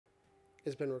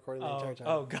It's been recording the entire time.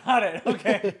 Oh, got it.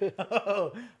 Okay.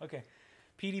 Oh, okay.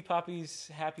 Petey Poppy's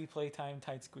Happy Playtime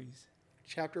Tight Squeeze.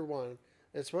 Chapter 1.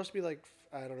 It's supposed to be like,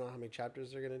 I don't know how many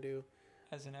chapters they're going to do.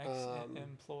 As an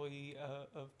ex-employee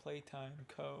of Playtime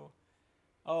Co.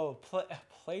 Oh,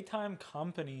 Playtime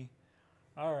Company.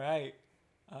 All right.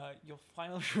 You'll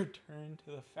finally return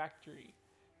to the factory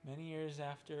many years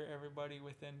after everybody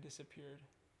within disappeared.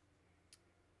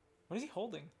 What is he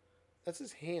holding? That's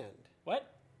his hand.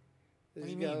 What?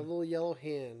 He's got a little yellow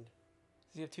hand.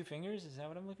 Does he have 2 fingers? Is that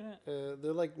what I'm looking at?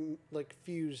 They're like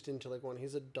fused into like one.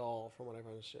 He's a doll, from what I've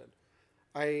understood.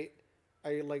 I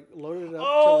like loaded it up.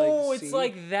 Oh, to it's see.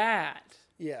 like that.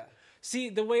 Yeah. See,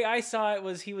 the way I saw it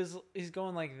was he's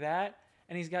going like that,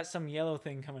 and he's got some yellow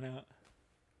thing coming out.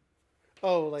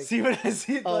 Oh, like see what I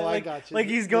see? Oh, like, I got you. Like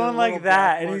he's going like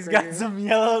that, and he's got here. some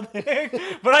yellow thing.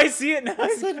 But I see it now.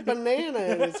 It's a banana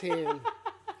in his hand.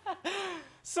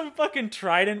 Some fucking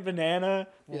trident banana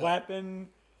weapon.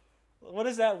 What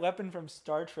is that weapon from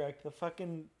Star Trek? The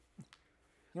fucking...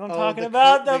 You know what I'm talking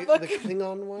about? The fucking... The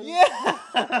Klingon one? Yeah!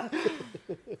 The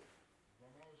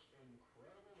most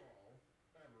incredible doll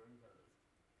ever invented.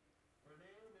 Her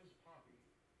name is Poppy,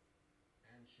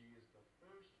 and she is the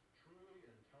first truly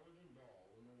intelligent doll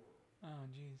in the world. Oh,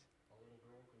 jeez. A little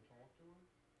girl can talk to her.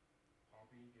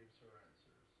 Poppy gives her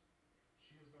answers.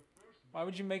 She is the first... Why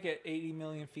would you make it 80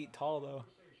 million feet tall, though?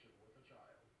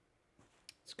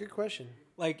 It's a good question.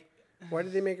 Like... Why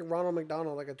did they make Ronald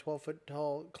McDonald like a 12-foot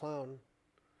tall clown?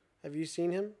 Have you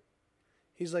seen him?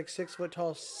 He's like 6 foot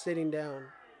tall sitting down.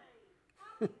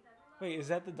 Wait, is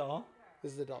that the doll?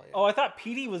 This is the doll, yeah. Oh, I thought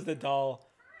Petey was the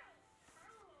doll.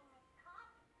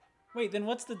 Wait, then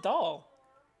what's the doll?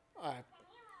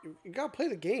 You gotta play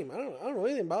the game. I don't know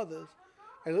anything about this.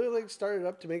 I literally started it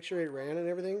up to make sure it ran and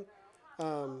everything.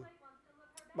 But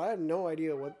I have no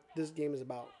idea what this game is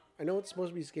about. I know it's supposed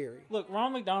to be scary. Look,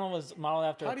 Ronald McDonald was modeled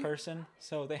after a person,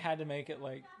 so they had to make it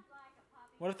like...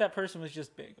 What if that person was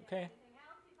just big, okay?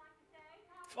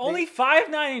 Only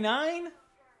 $5.99?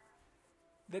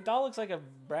 That doll looks like a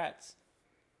Bratz.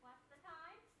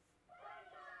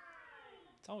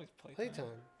 It's always playtime.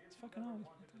 It's fucking always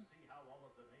playtime.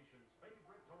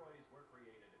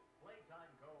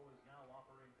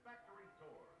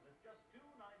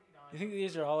 You think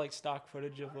these are all like stock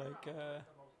footage of like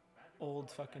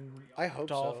old fucking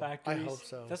doll factories? I hope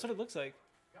so. That's what it looks like.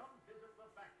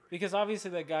 Because obviously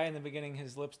that guy in the beginning,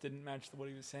 his lips didn't match what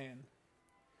he was saying.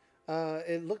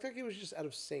 It looked like it was just out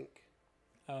of sync.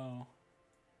 Oh.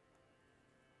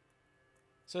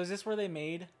 So is this where they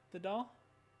made the doll?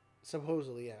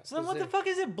 Supposedly, yeah. So then what the fuck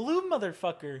is it, blue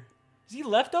motherfucker? Is he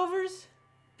leftovers?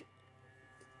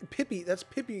 Pippi, that's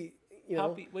Pippi. You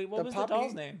Poppy. know, wait, what was Poppy, the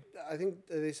doll's name? I think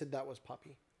they said that was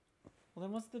Poppy. Well,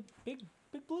 then what's the big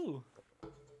blue?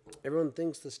 Everyone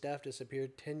thinks the staff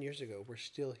disappeared 10 years ago. We're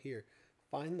still here.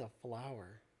 Find the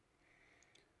flower.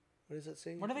 What does that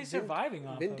say? What are they surviving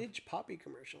off of? Vintage Poppy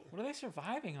commercial. What are they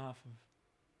surviving off of?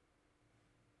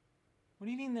 What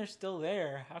do you mean they're still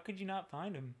there? How could you not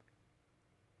find them?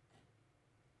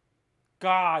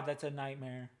 God, that's a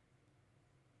nightmare.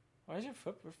 Why is your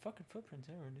fucking footprints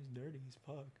everywhere just dirty as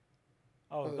fuck?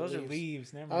 Oh, those are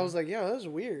leaves. Never mind. I was like, yeah, that was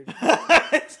weird.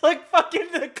 It's like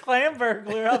fucking the clam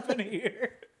burglar up in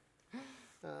here.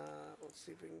 Let's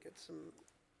see if we can get some...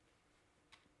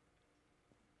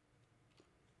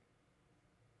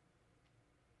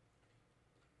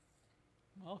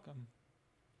 Welcome.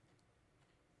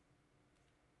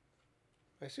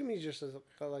 I assume he's just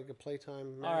like a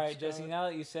playtime. All right, Jesse, now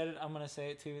that you said it, I'm going to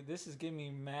say it too. This is giving me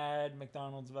mad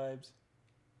McDonald's vibes.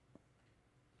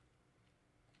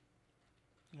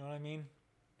 You know what I mean?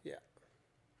 Yeah.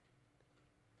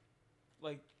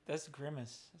 Like, that's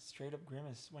Grimace. That's straight up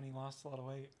Grimace when he lost a lot of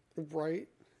weight. Right?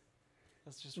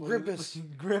 That's just Grimace.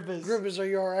 Grimace. Grimace, are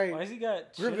you all right? Why has he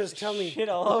got Grimace, tell me. shit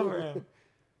all over him?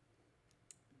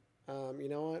 You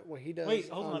know what? What he does... Wait,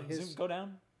 hold on. Zoom, go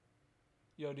down.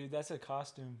 Yo, dude, that's a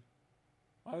costume.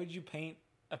 Why would you paint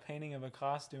a painting of a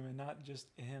costume and not just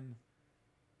him?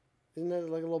 Isn't that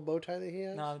like a little bow tie that he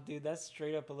has? No, dude, that's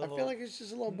straight up a little... I feel like it's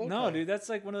just a little bow tie. No, dude, that's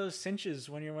like one of those cinches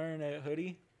when you're wearing a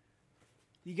hoodie.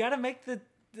 You gotta make the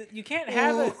you can't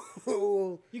have it.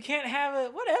 You can't have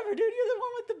it. Whatever, dude. You're the one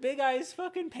with the big eyes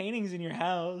fucking paintings in your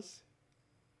house.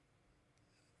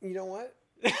 You know what?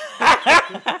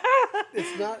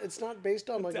 It's not based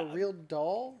on like a real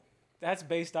doll. That's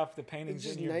based off the paintings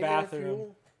It's in just your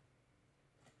bathroom.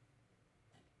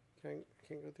 Can't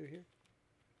go through here.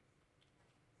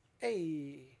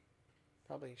 Hey,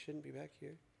 probably shouldn't be back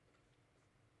here.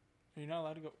 You're not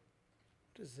allowed to go.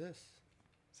 What is this?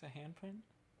 It's a handprint.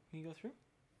 Can you go through?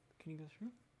 Can you go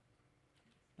through?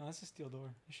 No, that's a steel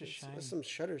door. It's just shiny. There's some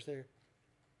shutters there.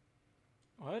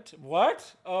 What?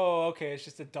 What? Oh, okay. It's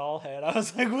just a doll head. I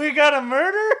was like, we got a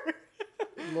murder?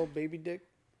 Little baby dick.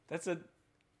 That's a...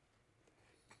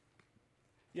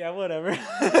 Yeah, whatever.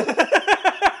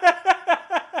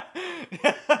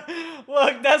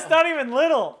 Look, that's not even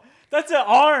little. That's an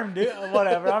arm, dude.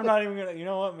 Whatever. I'm not even gonna... You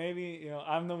know what? Maybe,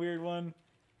 I'm the weird one.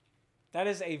 That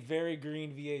is a very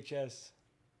green VHS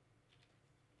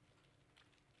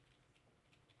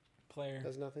player.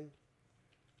 Does nothing?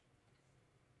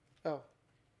 Oh.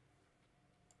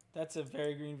 That's a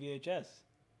very green VHS.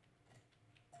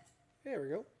 There we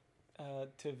go.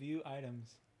 To view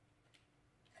items.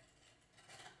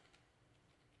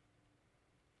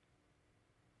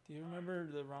 Do you remember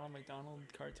the Ronald McDonald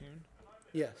cartoon?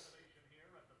 Yes. Here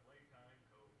at the Playtime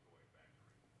Toy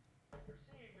Factory. You're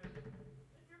seeing this,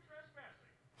 and you're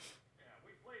trespassing. Yeah,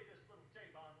 we play this little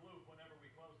tape on loop whenever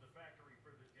we close the factory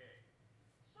for the day.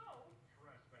 So,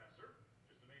 trespasser,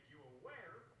 just to make you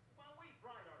aware, while we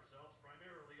pride ourselves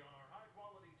primarily on our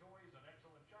high-quality toys and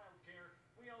excellent child care,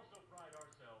 we also pride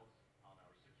ourselves on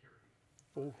our security.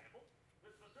 For example,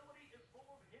 this facility is full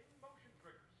of hidden motion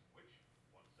triggers, which,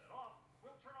 once set off,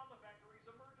 will turn on the factory's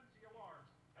emergency alarms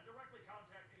and directly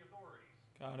contact the authorities.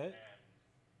 Got it. And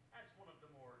that's one of the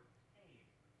more tame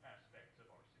aspects of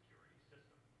our security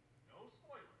system. No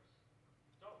spoilers.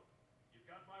 So, you've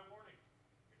got my warning.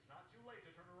 It's not too late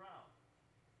to turn around.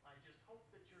 I just hope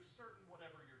that you're certain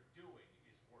whatever you're doing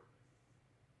is worth it.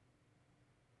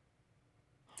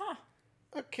 Huh.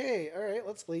 Okay, all right,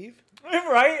 let's leave.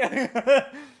 Right?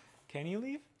 Can you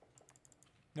leave?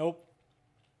 Nope.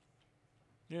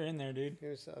 You're in there, dude.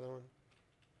 Here's the other one.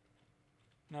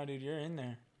 No, dude, you're in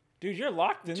there. Dude, you're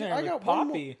locked in Dude, there I with got one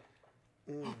Poppy.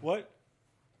 What?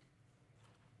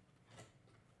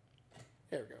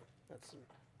 There we go. That's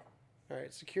all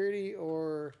right. Security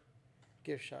or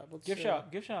gift shop? Let's, Gift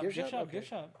shop. Gift shop. gift Gift shop? shop. Okay. Gift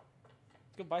shop.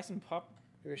 Let's go buy some pop.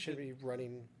 We should be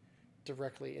running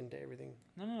directly into everything.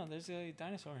 No. There's a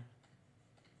dinosaur.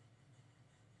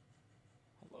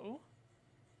 Hello?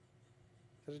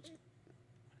 Is that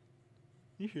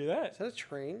You hear that? a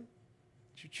train?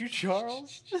 Choo choo,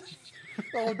 Charles.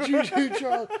 Oh, choo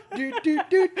Charles. Do.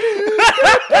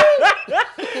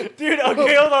 Dude,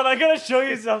 okay, hold on. I gotta show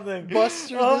you something. Bust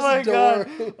through Oh this my door.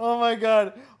 god. Oh my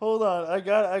god. Hold on. I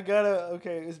gotta.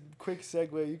 Okay, it's a quick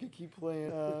segue. You can keep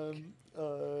playing.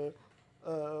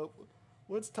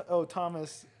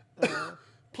 Thomas.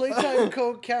 Playtime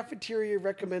Co. Cafeteria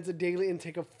recommends a daily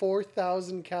intake of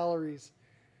 4,000 calories.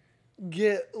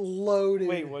 Get loaded.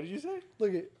 Wait, what did you say?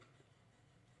 Look at.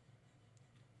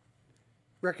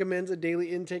 Recommends a daily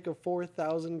intake of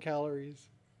 4,000 calories.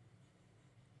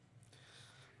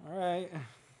 All right.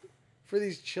 For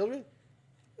these children?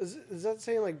 Is that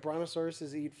saying like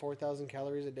brontosauruses eat 4,000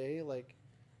 calories a day? Like,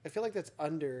 I feel like that's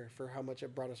under for how much a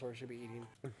brontosaurus should be eating.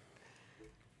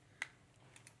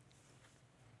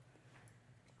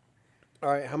 All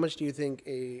right, how much do you think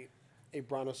a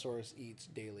brontosaurus eats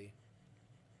daily?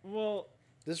 Well,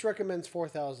 This recommends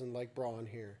 4,000 like Braun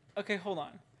here. okay, hold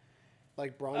on.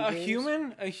 Like Braun A games?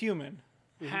 human.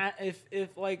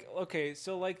 If like, okay,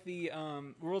 so like the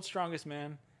world's strongest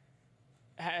man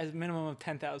has a minimum of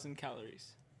 10,000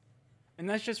 calories. And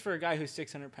that's just for a guy who's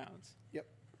 600 pounds. Yep.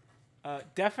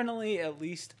 Definitely at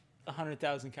least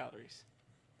 100,000 calories.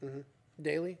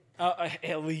 Daily?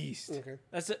 At least. Okay.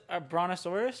 That's a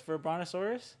brontosaurus for a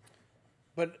brontosaurus.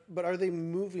 But are they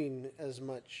moving as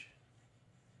much?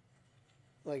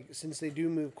 Like, since they do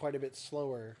move quite a bit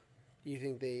slower, you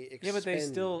think they expend Yeah, but they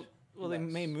still, well, they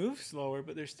less? may move slower,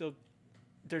 but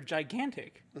they're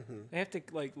gigantic. They have to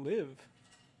like live.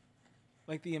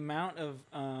 Like the amount of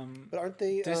But aren't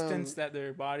they distance that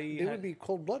their body. They would be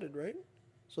cold-blooded, right?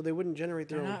 So they wouldn't generate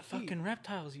their They're own not heat. fucking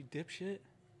reptiles, you dipshit.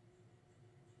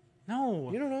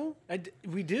 No. You don't know?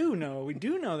 We do know. We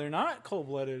do know they're not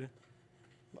cold-blooded.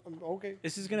 Okay.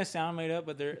 This is gonna sound made up,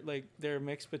 but they're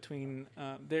mixed between.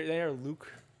 They are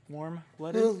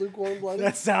lukewarm-blooded. Lukewarm blooded.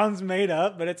 That sounds made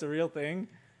up, but it's a real thing.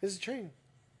 This is a train.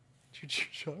 Choo-choo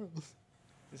Charles.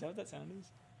 Is that what that sound is?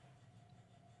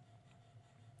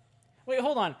 Wait,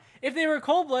 hold on. If they were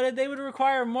cold-blooded, they would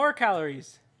require more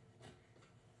calories.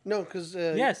 No, because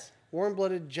Yes,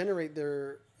 warm-blooded generate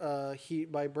their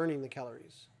heat by burning the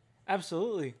calories.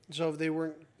 absolutely. So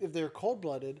if they're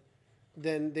cold-blooded,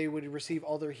 then they would receive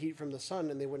all their heat from the sun,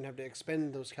 and they wouldn't have to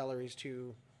expend those calories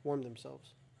to warm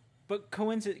themselves. But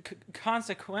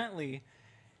consequently,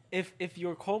 if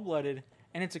you're cold-blooded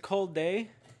and it's a cold day,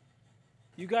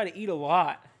 you got to eat a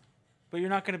lot, but you're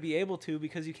not going to be able to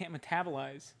because you can't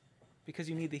metabolize, because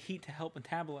you need the heat to help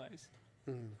metabolize.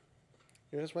 Yeah,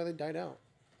 that's why they died out.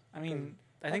 I mean,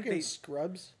 I think Fucking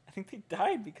scrubs. I think they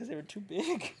died because they were too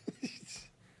big.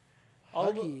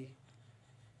 Huggy.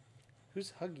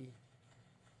 Who's Huggy?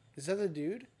 Is that the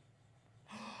dude?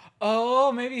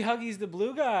 Oh, maybe Huggy's the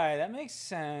blue guy. That makes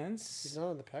sense. He's not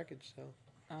on the package, though.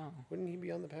 Oh. Wouldn't he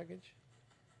be on the package?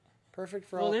 Perfect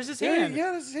for all. Well, there's his Yeah, hand.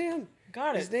 yeah, there's his hand.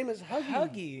 Got it. His name is Huggy.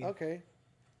 Huggy. Okay.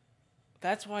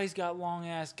 That's why he's got long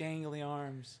ass gangly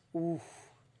arms. Oof.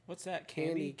 What's that?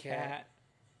 Candy Candy cat. cat.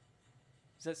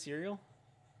 Is that cereal?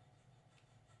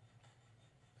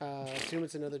 Assume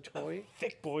it's another toy.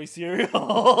 Thick boy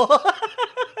cereal.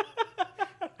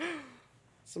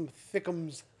 Some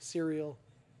Thickums cereal.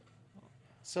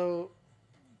 So,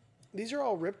 these are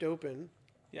all ripped open,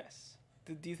 Yes.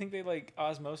 Do you think they like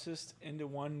osmosis into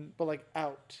one? but like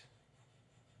out.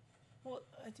 Well,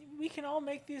 I think we can all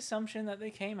make the assumption that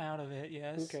they came out of it.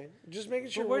 Yes. Okay. Just making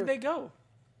sure But where'd we're they go?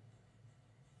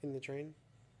 in the train.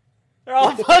 They're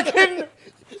all fucking.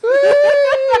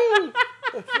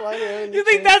 Flying around in the You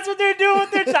think train. that's what they're doing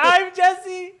with their time,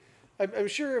 Jesse? I'm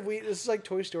sure if this is like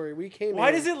Toy Story. We came Why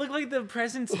in. does it look like the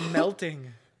present's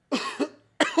melting?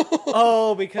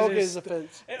 Oh, because Okay, it's a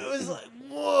fence. it was like,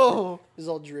 whoa. It's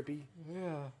all drippy.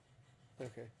 Yeah.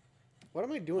 Okay. What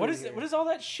am I doing What is here? it? What is all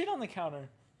that shit on the counter?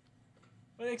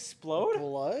 Would it explode?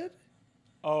 Blood?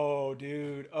 Oh,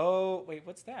 dude. Oh, wait.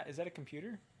 What's that? Is that a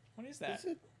computer? What is that? Is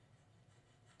it?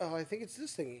 Oh, I think it's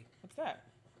this thingy. What's that?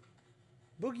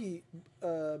 Boogie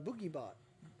Bot.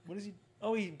 What is he?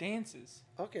 Oh, he dances.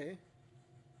 Okay.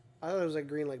 I thought it was like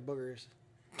green like boogers.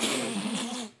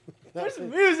 There's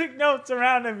music notes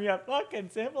around him, you fucking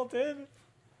simpleton.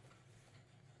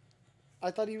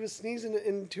 I thought he was sneezing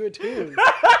into a tune.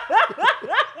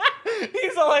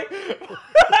 He's all like,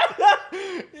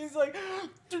 he's like,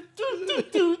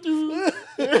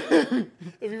 Have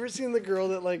you ever seen the girl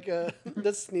that like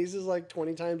that sneezes like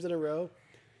 20 times in a row,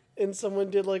 and someone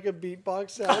did like a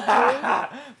beatbox sound to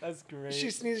That's great. it? She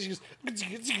sneezes. She goes.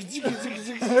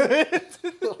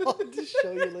 I'll just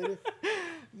show you later.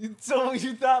 So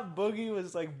you thought Boogie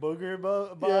was like Booger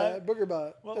Bot? Yeah, Booger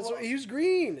Bot. Well, That's well- what he was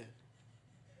green.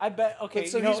 I bet. Okay, But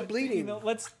so you know, he's bleeding. You know,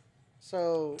 let's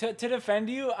So to defend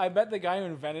you. I bet the guy who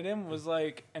invented him was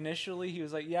like initially he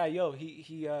was like, yeah, yo,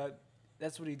 he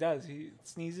that's what he does. He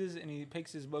sneezes and he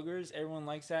picks his boogers. Everyone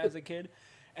likes that as a kid.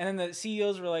 And then the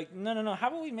CEOs were like, no. How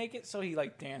about we make it so he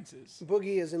like dances?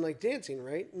 Boogie is in like dancing,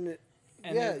 right? And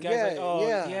And the guy's like, oh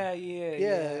yeah.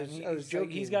 And I was he's like,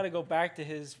 he's joking. got to go back to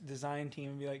his design team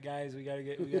and be like, guys, we gotta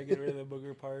get rid of the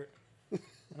booger part.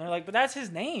 And they're like, but that's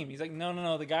his name. He's like,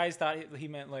 no. The guys thought he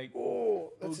meant like,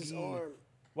 Oh, that's his Boogie. arm.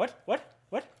 what?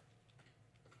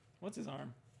 What's his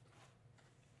arm?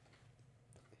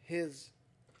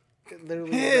 It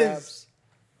literally His. grabs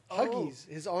Huggies.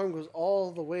 His arm goes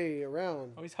all the way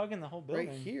around. Oh, he's hugging the whole building.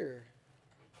 Right here.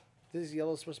 This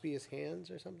yellow is supposed to be his hands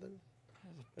or something.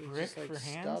 But it Brick just like for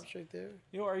hands. stops right there.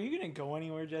 Yo, are you gonna go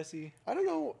anywhere, Jesse? I don't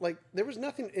know. Like there was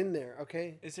nothing in there.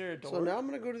 Okay. Is there a door? So now I'm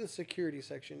gonna go to the security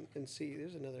section and see.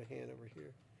 There's another hand over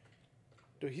here.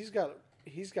 Dude, he's got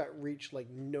reach like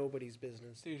nobody's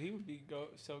business. Dude, he would be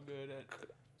so good at.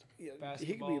 Yeah, he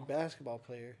could be a basketball. basketball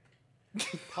player.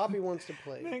 Poppy wants to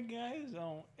play. That guy is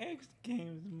on X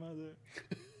Games, mother.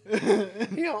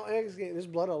 He on X game. There's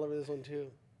blood all over this one too.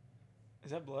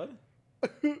 Is that blood?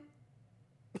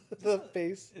 The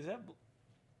face. Is that?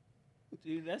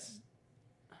 Dude, that's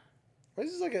Why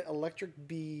is this like an electric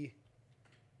bee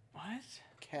what?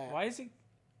 cat? Why is it?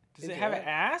 Does it Into have an that.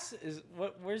 ass? Is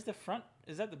what? Where's the front?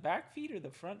 Is that the back feet or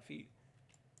the front feet?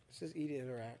 It says eat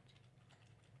interact.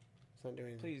 It's not doing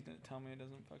anything. Please don't tell me it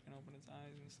doesn't fucking open its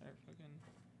eyes and start fucking.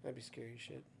 That'd be scary as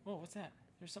shit. Whoa, what's that?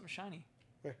 There's something shiny.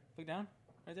 Where? Look down.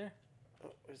 Right there.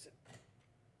 Oh, what is it?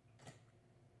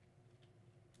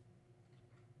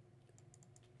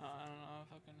 I don't know.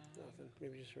 Fucking. Nothing.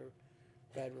 Maybe just for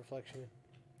bad reflection.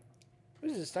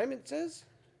 What is this? Time it says?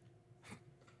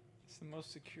 It's the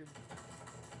most secure.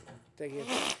 Take it.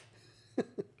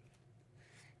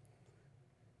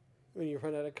 When you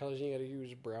run out of colors, you gotta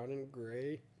use brown and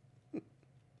gray.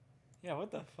 Yeah,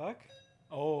 what the fuck?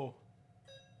 Oh.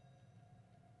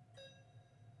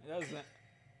 That was that.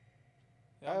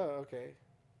 Yeah. Oh, okay.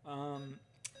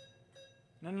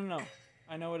 No.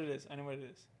 I know what it is.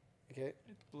 Okay.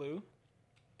 It's blue.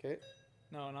 Okay.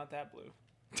 No, not that blue.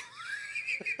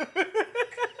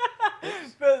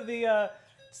 But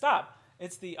stop.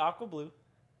 It's the aqua blue.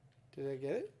 Did I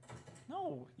get it?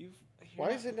 No, you're Why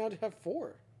not- does it not have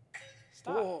 4?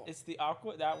 Stop. Whoa. It's the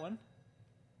aqua, that one,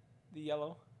 the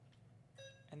yellow,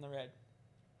 and the red.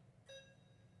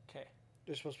 Okay.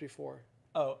 There's supposed to be 4.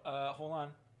 Oh, hold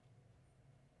on.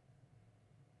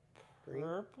 Green?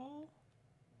 Purple?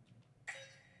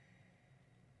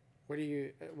 What are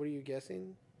you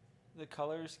guessing? The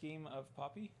color scheme of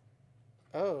Poppy.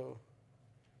 Oh.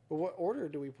 But what order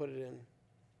do we put it in?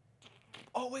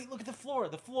 Oh wait, look at the floor.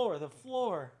 The floor. The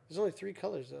floor. There's only 3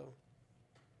 colors though.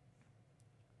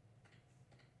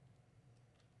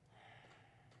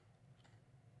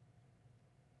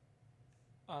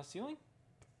 Ceiling.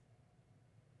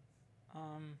 What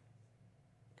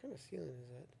kind of ceiling is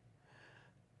that?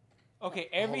 Okay,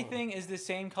 everything is the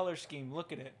same color scheme.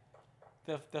 Look at it.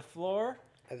 The floor.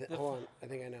 Hold on, I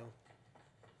think I know.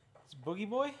 It's Boogie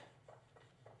Boy.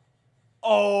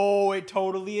 Oh, it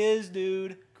totally is,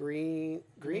 dude. Green,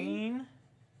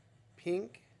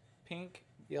 pink, pink,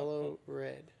 yellow,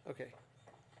 red. Okay.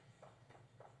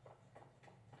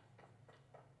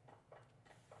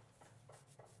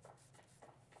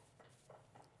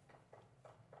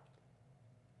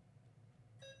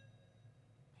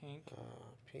 Pink,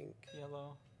 Pink,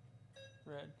 yellow,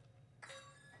 red.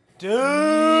 Dude!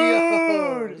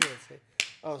 Yo, what did I say?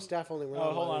 Oh, staff only. We're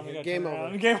not hold allowed on, we here. got Game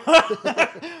over. Game over.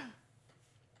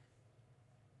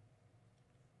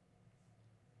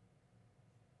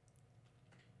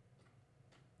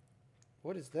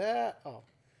 What is that? Oh,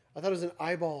 I thought it was an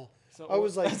eyeball. So, I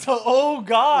was like, oh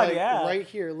god, like, yeah. right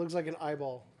here, it looks like an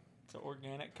eyeball. It's an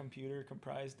organic computer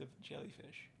comprised of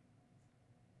jellyfish.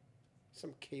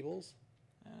 Some cables.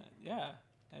 Yeah.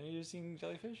 Have you ever seen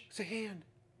jellyfish? It's a hand.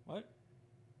 What?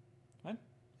 What?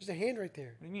 There's a hand right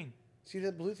there. What do you mean? See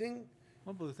that blue thing?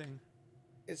 What blue thing?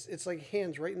 It's like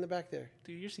hands right in the back there.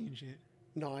 Dude, you're seeing shit.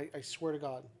 No, I swear to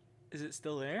God. Is it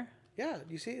still there? Yeah,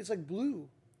 you see? It's like blue.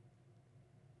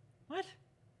 What?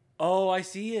 Oh, I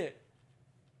see it.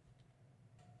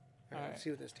 All right, All let's right. see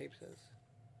what this tape says.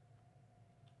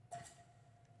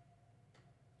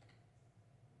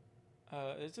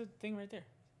 There's a thing right there.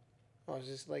 Oh, it's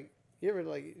just like, you ever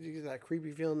like, you get that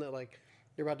creepy feeling that like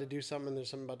you're about to do something and there's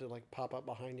something about to like pop up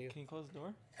behind you. Can you close the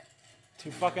door?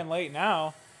 Too fucking late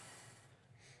now.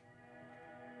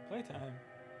 Playtime.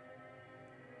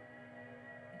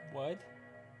 What?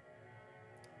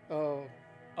 Oh,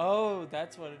 Oh,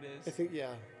 that's what it I is. think,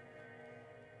 yeah.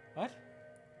 What?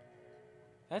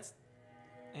 That's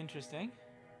interesting.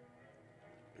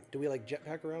 Do we like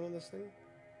jetpack around on this thing?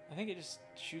 I think it just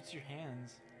shoots your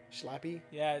hands. Slappy?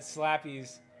 Yeah, it's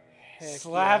slappies. Heck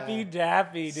Slappy yeah.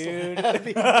 dappy, dude.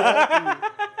 Slappy dappy.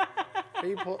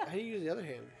 How do you use the other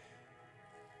hand?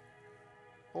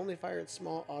 Only fire at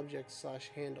small objects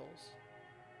 / handles.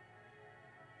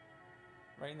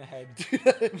 Right in the head.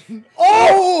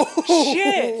 Oh!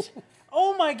 Shit!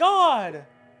 Oh my god!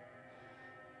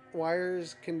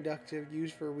 Wires conductive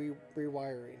used for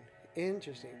rewiring.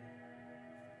 Interesting.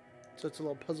 So it's a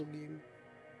little puzzle game.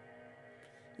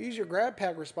 Use your grab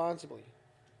pack responsibly.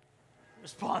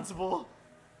 Responsible.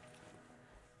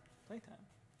 Playtime.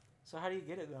 So how do you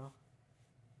get it though?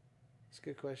 It's a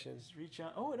good question. Just reach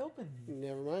out. Oh, it opened.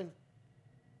 Never mind.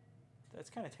 That's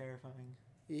kind of terrifying.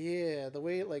 Yeah, the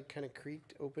way it like kind of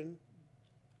creaked open.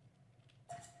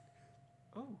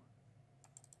 Oh.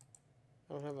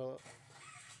 I don't have a.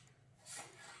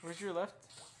 Where's your left?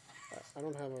 I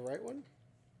don't have a right one.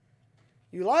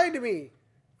 You lied to me.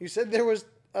 You said there was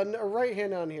a right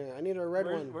hand on here. I need a red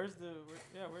one. Where's the?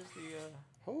 Where's the?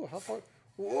 Oh, how far?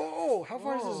 Whoa! How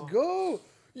far does Whoa. this go?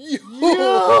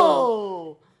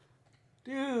 Yo!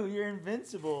 Dude, you're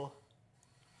invincible.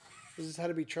 This is how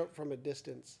to be Trump from a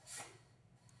distance.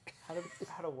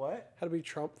 How to what? How to be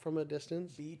Trump from a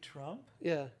distance? Be Trump?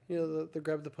 Yeah, you know the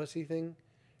grab the pussy thing.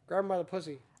 Grab him by the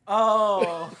pussy.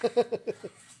 Oh.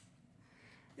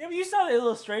 Yeah, but you saw the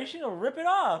illustration. It'll rip it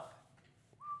off.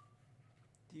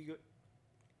 Do you go?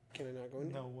 Can I not go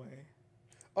in? No way.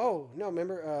 Oh no!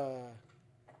 Remember?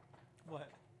 What?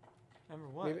 Remember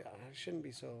what? Maybe I shouldn't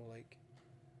be so like.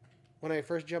 When I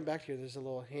first jumped back here, there's a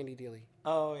little handy dealy.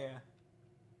 Oh yeah.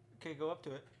 Okay, go up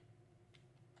to it.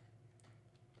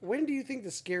 When do you think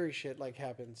the scary shit like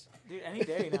happens? Dude, any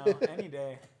day now. Any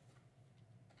day.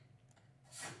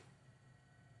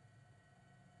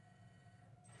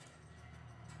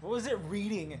 What was it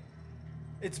reading?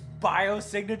 Its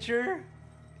biosignature?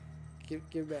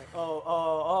 Give back.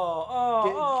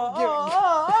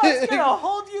 It's gonna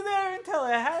hold you there until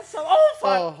it has some. Oh,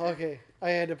 fuck! Oh, okay. I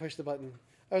had to push the button.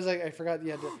 I was like, I forgot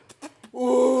you had to.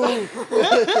 Ooh.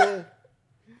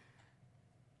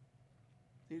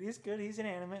 Dude, he's good. He's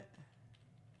inanimate.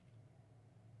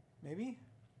 Maybe?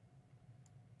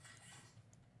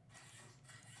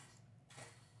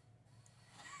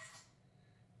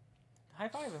 High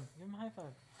five him. Give him a high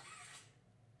five.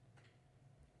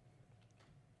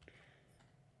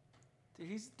 Dude,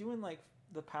 he's doing like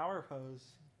the power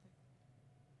pose.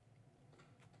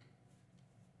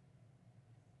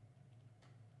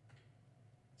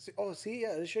 See,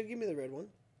 yeah, it should give me the red one.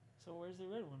 So where's the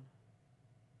red one?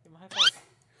 Give him a high five.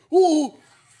 Ooh!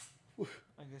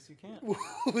 I guess you can't.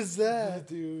 What was that?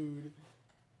 Dude.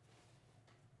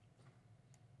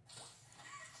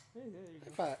 Hey, there you go.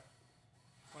 High five.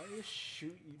 Why do you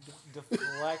shoot? You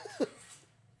deflect.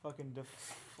 Fucking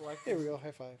deflect. There we go.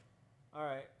 High five.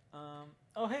 Alright.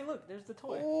 Oh, hey, look. There's the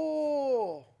toy.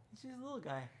 Oh! He's just a little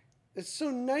guy. It's so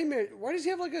nightmare. Why does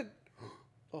he have like a...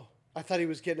 Oh, I thought he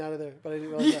was getting out of there, but I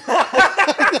didn't realize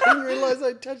that. I didn't realize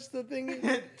I touched the thing.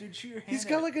 Dude, shoot your hand. He's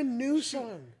got like a noose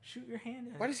on. Shoot your hand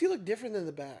at it. Why does he look different than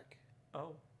the back?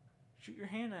 Oh. Shoot your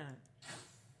hand at it.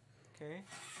 Okay.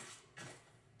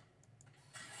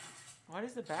 Why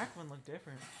does the back one look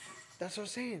different? That's what I'm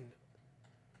saying.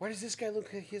 Why does this guy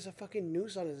look like he has a fucking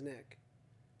noose on his neck?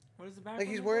 What is the back Like one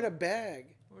he's look wearing like? a bag.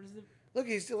 What is the... Look,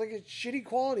 he's still like a shitty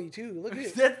quality too. Look at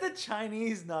it. That's the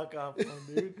Chinese knockoff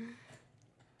one, dude.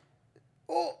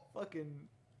 Oh! Fucking...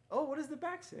 Oh, what does the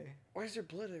back say? Why is there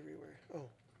blood everywhere? Oh.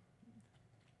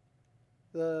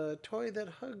 The toy that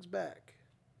hugs back.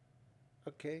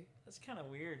 Okay. That's kind of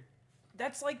weird.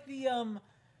 That's like the,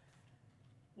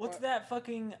 What's that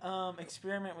fucking,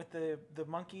 experiment with the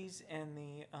monkeys and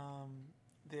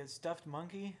the stuffed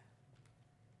monkey?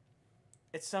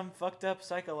 It's some fucked up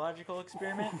psychological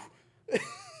experiment.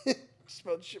 Just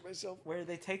about to shit myself. Where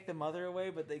they take the mother away,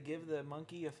 but they give the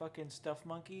monkey a fucking stuffed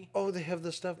monkey. Oh, they have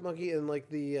the stuffed monkey and like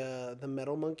the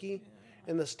metal monkey,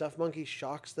 and the stuffed monkey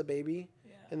shocks the baby,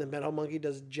 and the metal monkey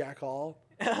does jack all,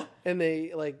 and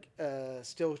they like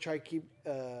still try to keep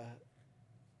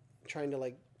trying to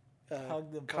like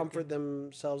comfort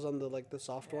themselves on the like the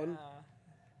soft one.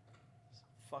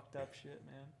 Fucked up shit,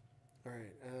 man. All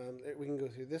right, we can go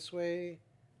through this way.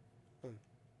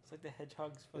 It's like the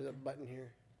hedgehog's fucking... There's a button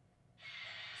here.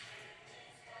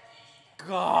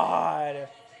 God.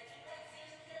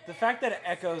 The fact that it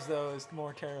echoes, though, is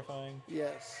more terrifying.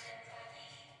 Yes.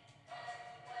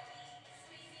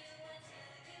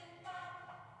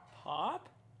 Pop?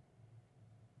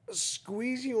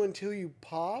 Squeeze you until you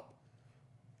pop?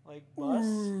 Like bus?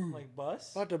 Ooh. Like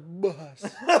bus? About to bust.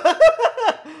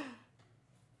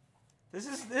 This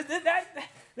is...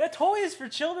 That toy is for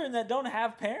children that don't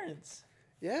have parents.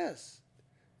 Yes.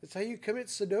 That's how you commit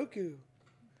Sudoku.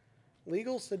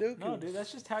 Legal Sudoku. No, dude,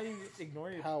 that's just how you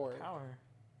ignore your power.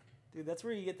 Dude, that's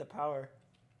where you get the power.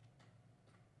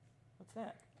 What's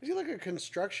that? Is he like a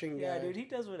construction guy? Yeah, dude, he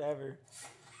does whatever.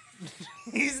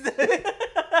 He's the...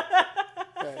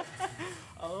 Right.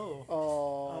 Oh.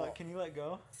 Oh. Can you let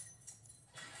go?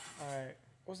 Alright.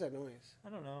 What was that noise? I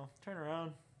don't know. Turn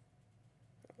around.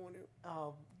 I don't want to.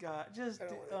 Oh, God. Just...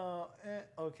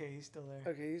 okay, he's still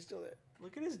there. Okay, he's still there.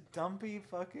 Look at his dumpy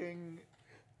fucking...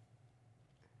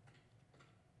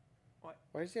 What?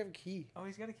 Why does he have a key? Oh,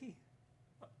 he's got a key.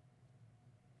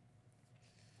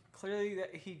 Clearly,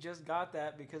 that he just got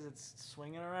that because it's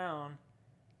swinging around.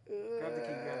 Grab the key,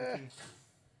 grab the key.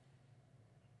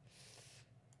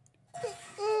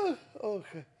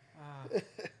 Okay.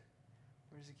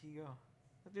 Where's the key go?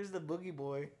 Look, there's the boogie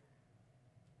boy.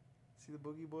 See the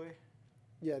boogie boy?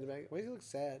 Yeah, the back. Why does he look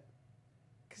sad?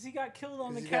 Because he got killed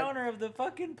on the counter of the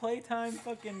fucking Playtime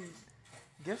fucking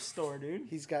gift store, dude.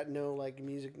 He's got no, like,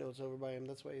 music notes over by him.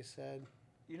 That's why he's sad.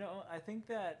 You know, I think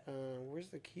that... where's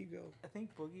the key go? I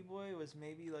think Boogie Boy was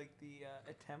maybe, like, the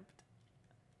attempt.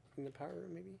 In the power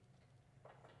room, maybe?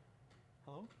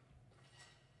 Hello?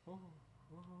 Oh.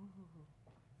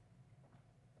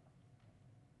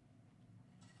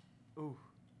 Ooh.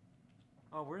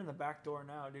 Oh, we're in the back door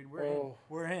now, dude. We're in.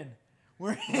 We're in.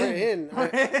 We're in. We're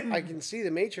in. I can see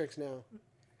the Matrix now.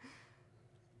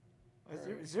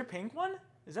 Is there a pink one?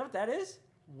 Is that what that is?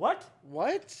 What?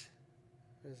 What?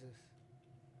 What is this?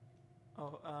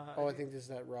 Oh, I think this is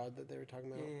that rod that they were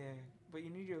talking about. Yeah. But you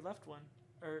need your left one.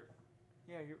 Or,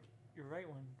 yeah, your right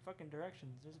one. Fucking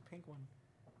directions. There's a pink one.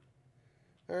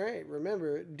 All right.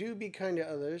 Remember, do be kind to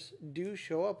others. Do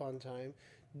show up on time.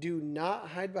 Do not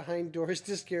hide behind doors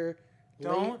to scare.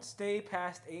 Don't stay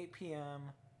past 8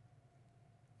 p.m.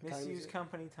 Misuse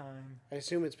company time. I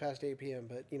assume it's past 8 p.m.,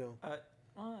 but, you know. Well,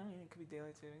 I mean, it could be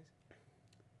daylight savings.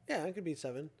 Yeah, it could be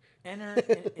 7. Enter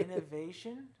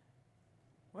innovation?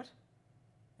 What?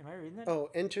 Am I reading that? Oh,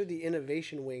 enter the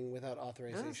innovation wing without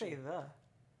authorization. It doesn't say the.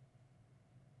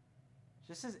 It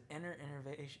just says enter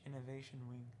innovation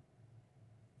wing.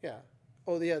 Yeah.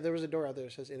 Oh, yeah, there was a door out there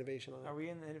that says innovation on it. Are we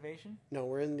in the innovation? No,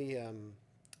 we're in the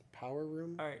power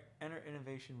room. All right, enter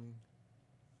innovation wing.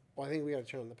 Well, I think we got to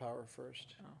turn on the power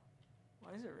first. Oh.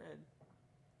 Why is it red?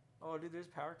 Oh, dude, there's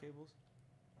power cables.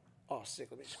 Oh, sick.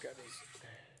 Let me just grab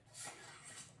these.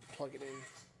 Plug it in.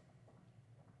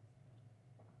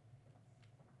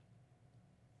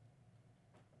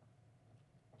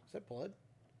 Is that blood?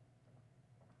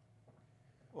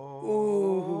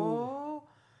 Oh.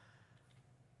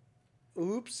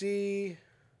 Oopsie.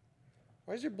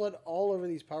 Why is there blood all over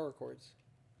these power cords?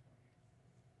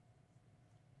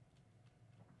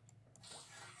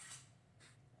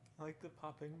 I like the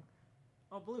popping.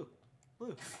 Oh, blue.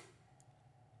 Blue.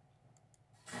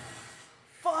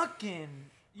 Fucking.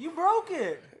 You broke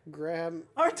it. Grab.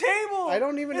 Our table. I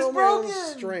don't even is know broken. my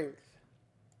own strength.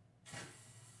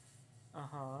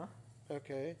 Uh-huh.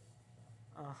 Okay.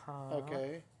 Uh-huh.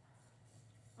 Okay.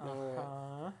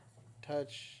 Uh-huh.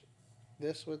 Touch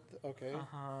this with. Okay.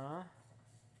 Uh-huh.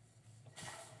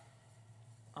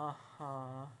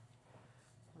 Uh-huh.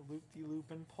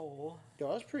 Loop-de-loopin' pole.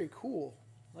 Yo, that's pretty cool.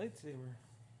 Lightsaber.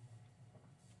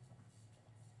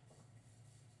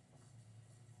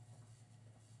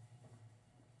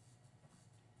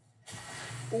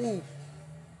 Ooh.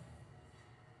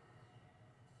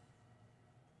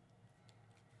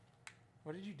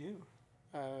 What did you do?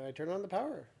 I turned on the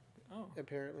power. Oh.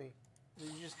 Apparently. Did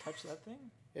you just touch that thing?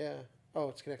 Yeah. Oh,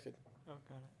 it's connected. Oh,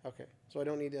 got it. Okay. So I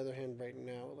don't need the other hand right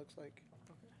now, it looks like.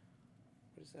 Okay.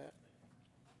 What is that?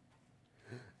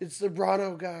 It's the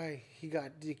Bronto guy. He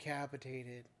got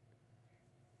decapitated.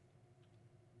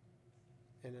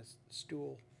 And a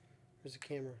stool. There's a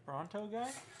camera. Bronto guy?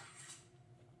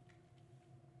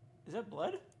 Is that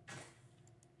blood? Is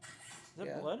that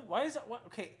Yeah. blood? Why is that? What?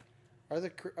 Okay. Are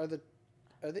the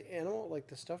animal, like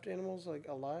the stuffed animals, like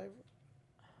alive?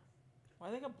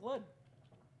 Why they got blood?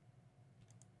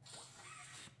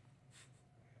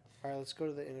 All right, let's go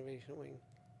to the innovation wing.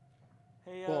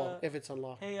 Hey, Well, if it's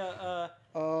unlocked. Hey,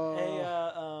 Oh. Hey,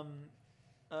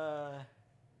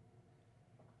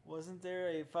 wasn't there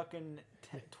a fucking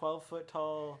 12-foot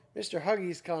tall... Mr.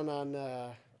 Huggy's gone on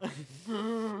a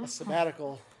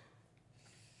sabbatical.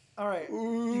 Alright,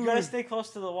 Ooh. you gotta stay close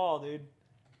to the wall, dude.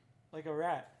 Like a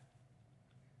rat.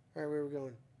 All right, where are we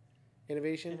going?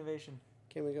 Innovation? Innovation.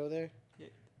 Can we go there? Yeah.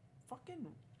 Fucking...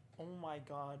 Oh my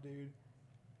god, dude.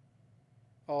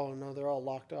 Oh, no, they're all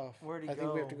locked off. Where'd he go? I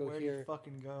think we have to go Where'd here. he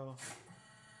fucking go?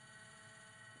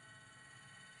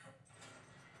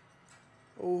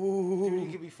 Ooh. Dude, he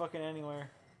could be fucking anywhere.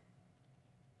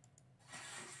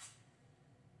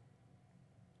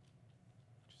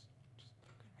 Just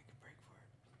fucking make a break for it.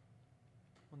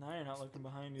 Well, now you're not looking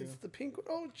behind you. It's the pink one.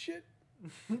 Oh, shit.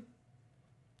 Can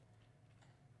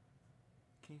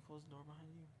you close the door behind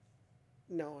you?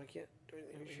 No, I can't do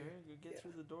anything. Are you over sure? here. You get Yeah.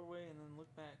 through the doorway and then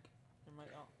look back. There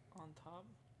might on top.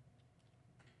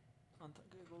 On top.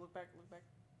 Go look back. Look back.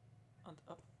 On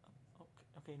up.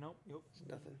 Okay. Nope. Yep. It's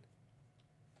nothing.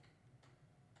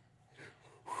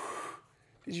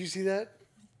 Did you see that?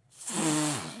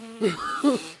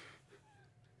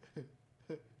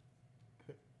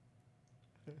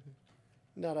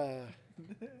 Not I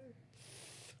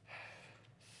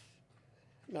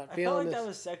felt feeling like this. that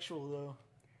was sexual though.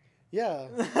 Yeah.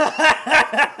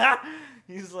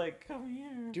 He's like, come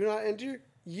here. Do not enter.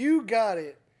 You got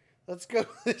it. Let's go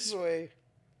this way.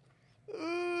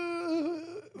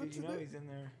 Dude, What's you know that? he's in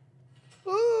there.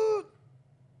 Ooh.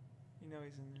 You know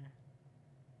he's in there.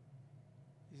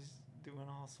 He's doing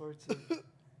all sorts of...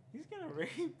 He's gonna rape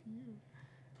you.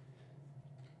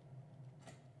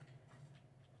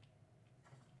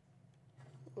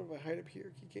 What if I hide up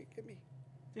here? He can't get me.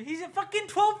 Dude, he's a fucking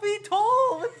 12 feet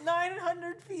tall with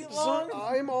 900 feet long. So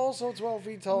I'm also 12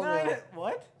 feet tall now.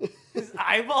 What? His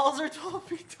eyeballs are 12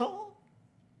 feet tall?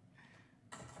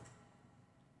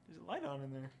 There's a light on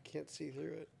in there. Can't see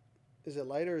through it. Is it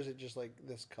light or is it just like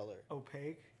this color?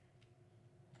 Opaque.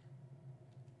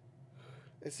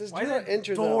 It says Why do is not that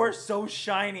enter door though. so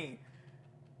shiny?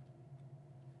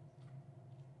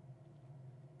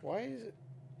 Why is it?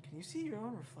 Can you see your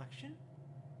own reflection?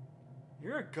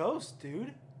 You're a ghost,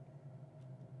 dude.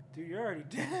 Dude, you're already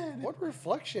dead. What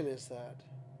reflection is that?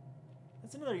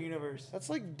 That's another universe. That's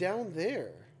like down there.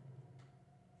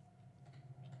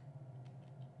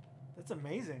 That's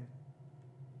amazing.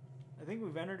 I think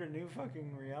we've entered a new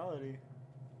fucking reality.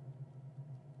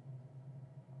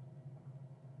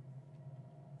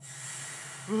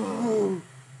 Ooh.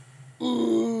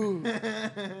 Ooh.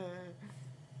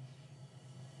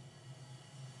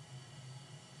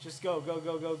 Just go.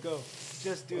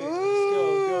 Just do it.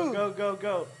 Ooh. Just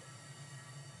go.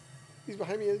 He's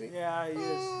behind me, isn't he? Yeah, he is.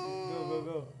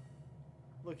 Go.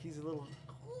 Look, he's a little...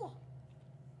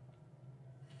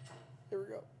 Here we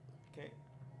go. Okay.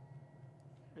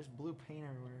 There's blue paint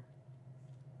everywhere.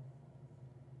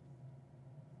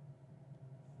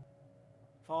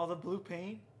 Follow the blue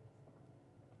paint.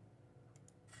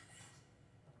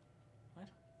 What?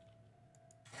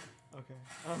 Okay.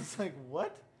 I was like,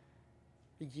 what?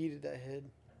 He yeeted that head.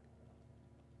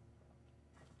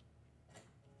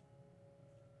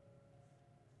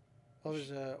 Oh,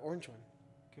 there's an orange one.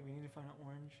 Okay, we need to find an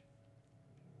orange.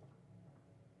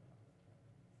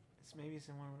 It's maybe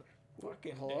someone with...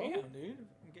 Fucking Hello? damn, dude.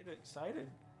 I'm getting excited.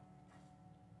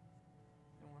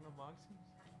 You want no boxes?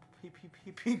 Pee, pee,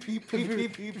 pee, pee, pee, pee,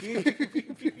 pee, pee, pee, pee,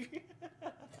 pee, pee.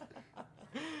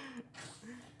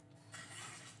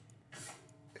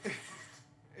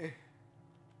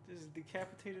 This is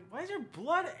decapitated. Why is there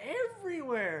blood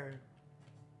everywhere?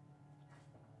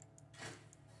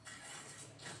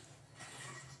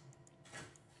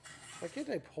 Why can't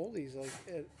I pull these like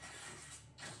it?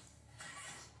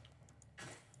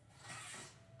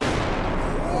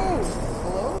 Whoa!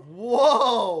 Hello?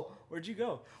 Whoa! Where'd you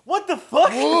go? What the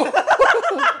fuck? Whoa!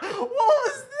 What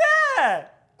was that?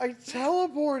 I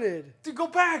teleported. Dude, go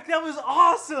back. That was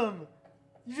awesome.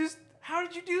 You just... How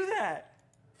did you do that?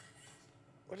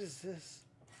 What is this?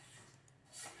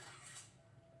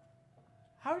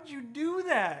 How did you do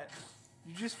that?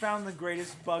 You just found the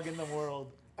greatest bug in the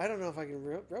world. I don't know if I can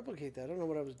replicate that. I don't know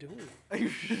what I was doing. You're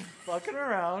just fucking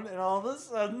around, and all of a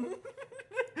sudden...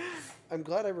 I'm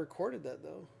glad I recorded that,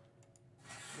 though.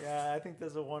 Yeah, I think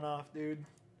that's a one-off, dude.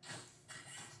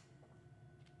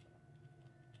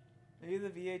 Maybe the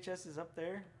VHS is up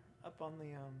there, up on the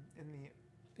in the.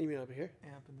 You mean up here?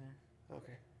 Yeah, up in there.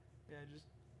 Okay. Yeah, just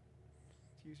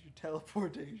use your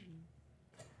teleportation.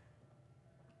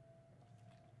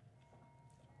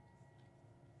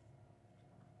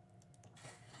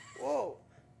 Whoa!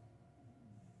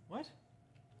 What?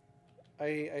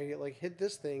 I like hit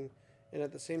this thing, and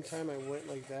at the same time I went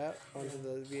like that onto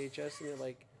the VHS, and it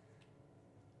like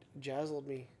jazzled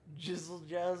me. Jizzle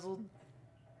jazzled.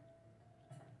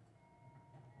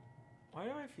 Why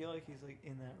do I feel like he's like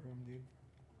in that room, dude?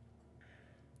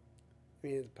 I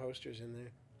mean, the poster's in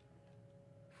there.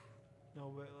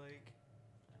 No, but like.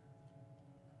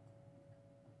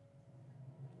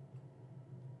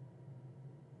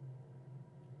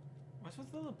 What's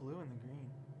with all the blue and the green?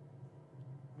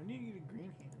 When do you get a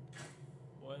green hand?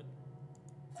 What?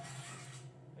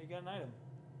 Oh, you got an item.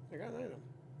 I got an item.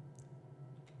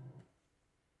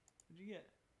 What'd you get?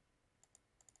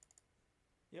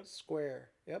 Yep. Square.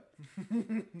 Yep.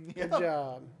 Good Good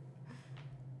job.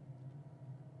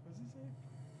 What does he say?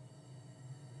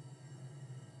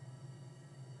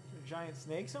 Is there a giant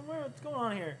snake somewhere? What's going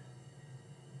on here?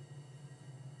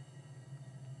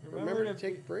 Remember to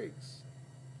take breaks.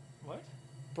 What?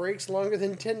 Breaks longer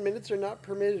than 10 minutes are not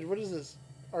permitted. What is this?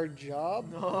 Our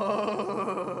job?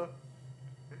 No.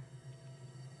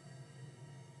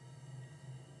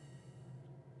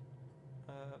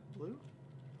 Blue?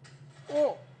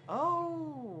 Oh!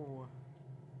 Oh!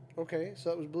 Okay, so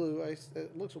that was blue.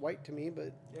 It looks white to me,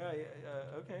 but... Yeah,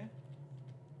 okay.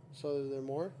 So is there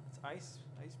more? It's ice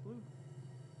blue.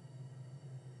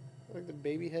 Like the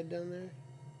baby head down there?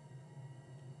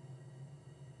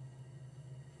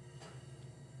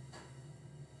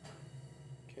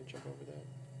 Can't jump over that.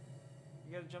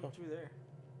 You gotta jump through there.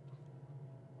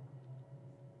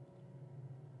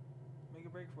 Make a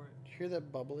break for it. Did you hear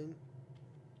that bubbling?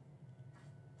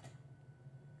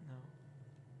 No.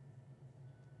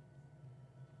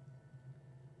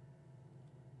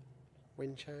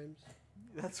 Wind chimes?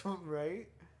 That's what, right?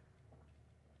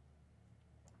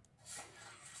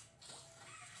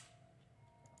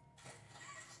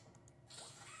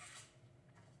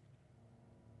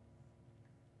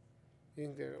 You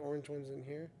think there are orange ones in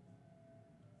here?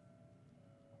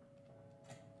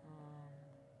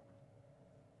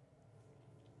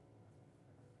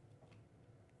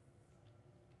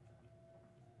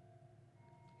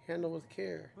 Handle with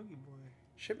care. Boogie boy.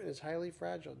 Shipment is highly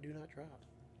fragile. Do not drop.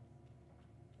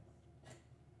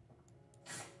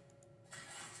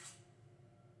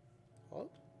 What?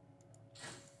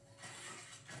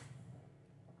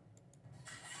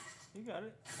 You got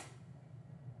it.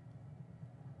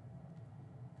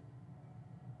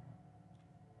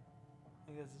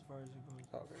 I guess as far as it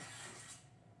goes. Okay.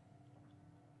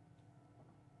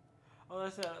 Oh,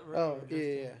 that's that. Oh,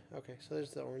 yeah. Okay, so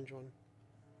there's the orange one.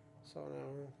 So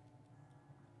now...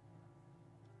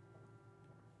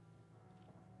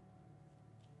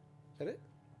 Is that it?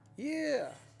 Yeah!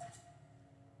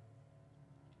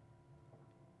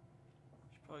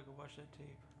 Should probably go watch that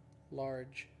tape.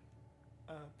 Large.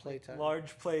 Playtime.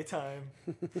 Large playtime.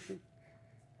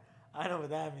 I know what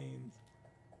that means.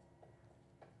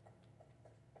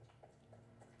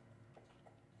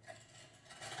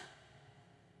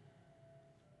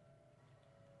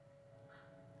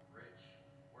 Rich,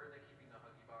 where are they keeping the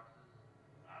Huggy boxes?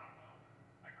 I don't know.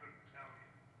 I couldn't tell you.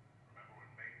 Remember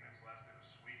when maintenance left in a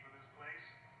sweep of this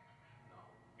place? No.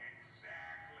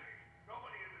 Exactly.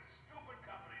 Nobody in this stupid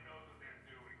company knows what they're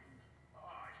doing. Oh,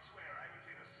 I swear, I haven't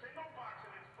seen a single box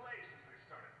in its place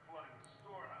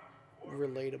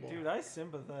relatable. Dude, I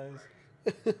sympathize.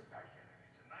 It's a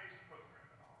nice program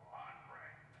and all, on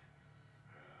brand.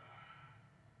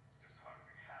 Just hard to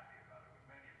be happy about it with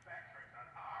manufacturing's on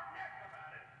our neck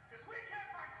about it, because we can't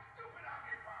find stupid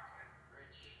Huggy boxes.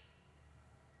 Rich.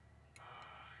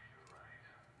 You're right.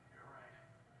 You're right.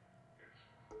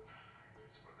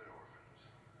 It's for the orphans.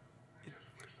 I just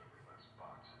wish there were less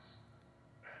boxes.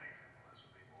 Anything less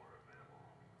would be more available.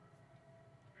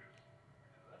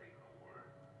 Is that even a word?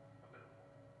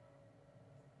 Available.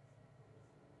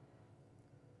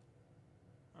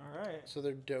 All right. So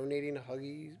they're donating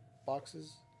Huggy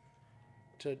boxes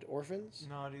to orphans?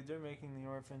 No, dude, they're making the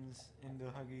orphans into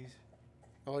Huggies.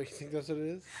 Oh, you think that's what it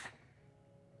is?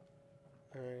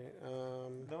 Alright,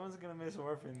 No one's gonna miss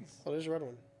orphans. oh, there's a red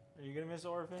one. Are you gonna miss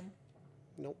orphan?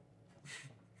 Nope.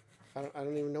 I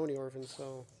don't even know any orphans,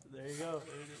 so... There you go.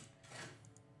 There it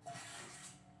is.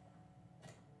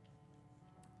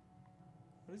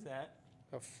 What is that?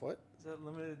 A foot? Is that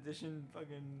limited edition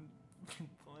fucking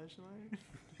flashlight?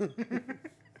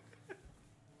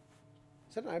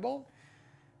 Is that an eyeball?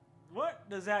 What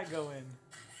does that go in?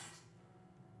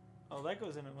 Oh, that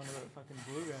goes in one of the fucking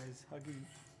blue guys. Huggy.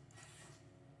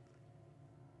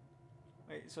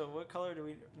 Wait, so what color do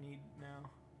we need now?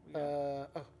 We got-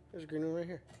 Oh, there's a green one right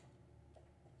here.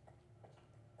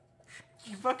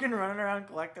 You fucking running around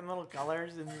collecting little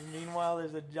colors, and meanwhile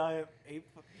there's a giant ape.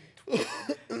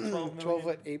 12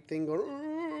 12-foot ape thing going,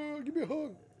 "Oh, give me a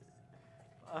hug.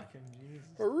 Fucking Jesus.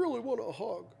 I really want a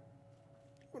hug.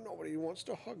 But nobody wants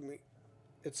to hug me."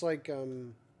 It's like,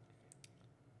 oh,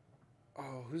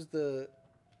 who's the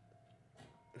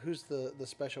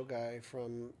special guy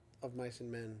from Of Mice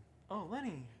and Men? Oh,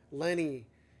 Lenny. Lenny.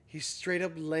 He's straight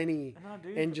up Lenny. I know,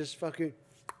 dude. And just fucking...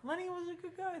 Lenny was a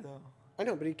good guy, though. I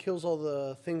know, but he kills all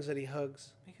the things that he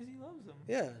hugs. Because he loves them.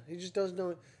 Yeah, he just doesn't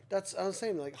know... That's, I was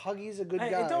saying, like, Huggy's a good Hey,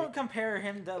 guy. don't compare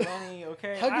him to Lenny,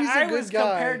 okay? Huggy's a I good was guy.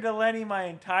 compared to Lenny my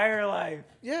entire life.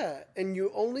 Yeah, and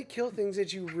you only kill things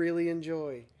that you really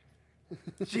enjoy.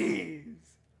 Jeez.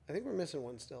 I think we're missing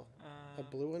one still. A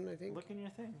blue one, I think. Look in your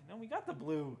thing. No, we got the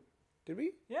blue. Did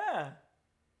we? Yeah.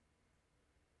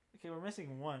 Okay, we're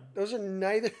missing one. Those are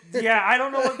neither. Yeah, I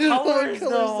don't know what colors What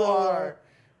those are.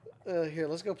 Here,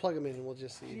 let's go plug them in and we'll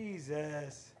just see.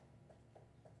 Jesus.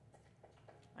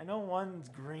 I know one's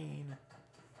green.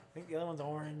 I think the other one's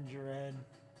orange or red.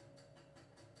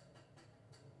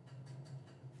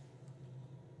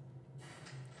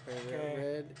 Okay.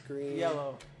 Red, green,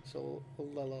 Yellow. So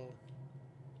yellow.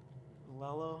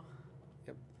 Lello.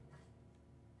 Yep.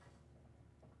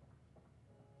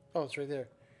 Oh, it's right there.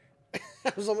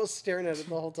 I was almost staring at it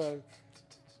the whole time.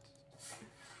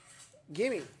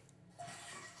 Gimme.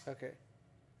 Okay.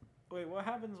 Wait, what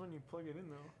happens when you plug it in,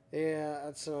 though? Yeah,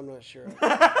 that's what I'm not sure.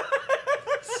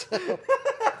 So,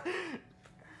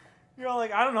 You're all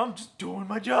like, I don't know, I'm just doing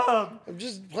my job. I'm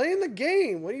just playing the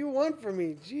game. What do you want from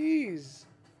me? Jeez.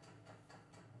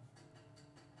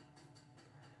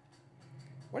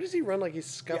 Why does he run like he's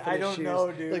scuffing I his don't shoes?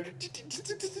 know, dude. Like,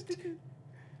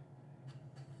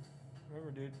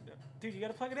 Remember, dude. Dude, you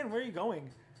gotta plug it in. Where are you going?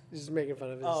 he's just making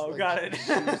fun of his. Oh, like, got it. shoes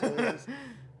and his-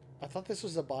 I thought this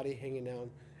was the body hanging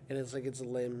down, and it's like its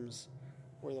limbs,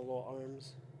 or the little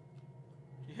arms.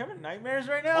 You having nightmares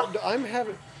right now? I'm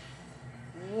having.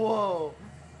 Whoa.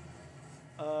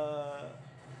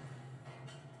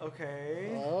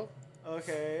 Okay. Oh,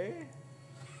 Okay.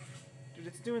 Dude,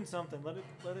 it's doing something. Let it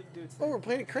do its oh, thing. we're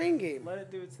playing a crane game. Let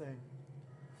it do its thing.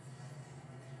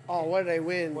 Oh, what did I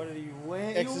win? What did you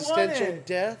win? Existential You won it.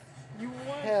 death? You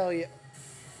won. Hell yeah.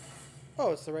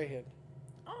 Oh, it's the right hand.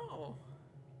 Oh.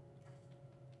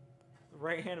 The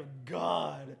right hand of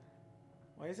God.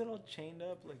 Why is it all chained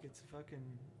up like it's fucking...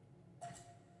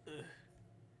 Ugh.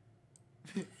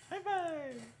 High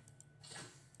five!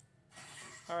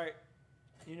 Alright.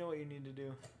 You know what you need to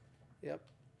do. Yep.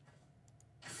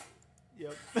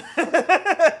 Yep.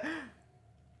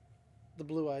 The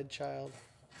blue-eyed child.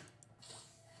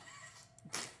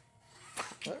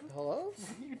 What? Hello?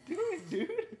 What are you doing,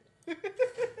 dude?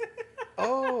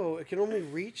 Oh, it can only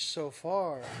reach so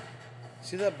far.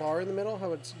 See that bar in the middle?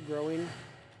 How it's growing?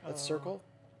 That circle?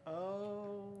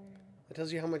 Oh. It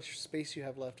tells you how much space you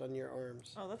have left on your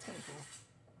arms. Oh, that's kind of cool.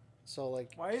 So,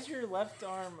 like, Why is your left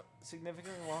arm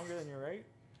significantly longer than your right?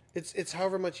 it's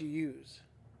however much you use.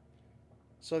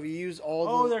 So if you use all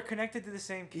Oh, the... they're connected to the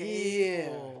same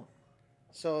cable.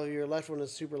 So your left one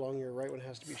is super long, your right one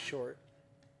has to be short.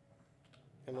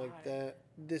 And like Right. that,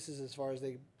 this is as far as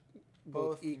they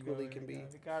both equally can be.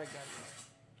 Got it.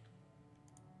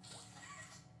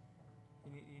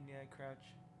 You need that crouch.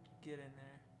 Get in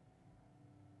there.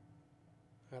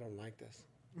 I don't like this.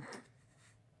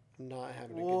 not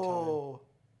having a good time. Whoa.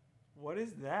 What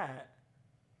is that?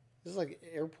 This is like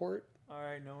airport. All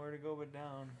right, nowhere to go but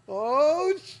down.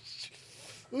 Oh.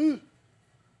 Ooh.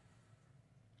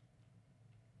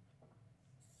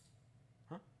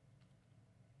 Huh?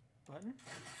 Button?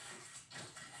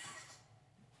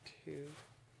 2.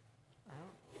 I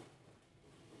don't...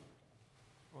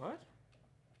 What?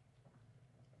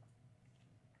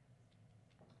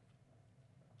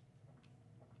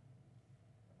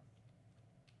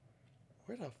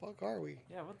 Where the fuck are we?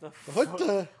 Yeah, what the fuck? What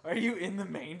the? Are you in the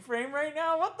mainframe right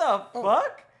now? What the Oh.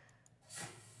 fuck?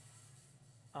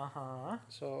 Uh-huh.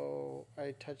 So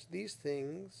I touch these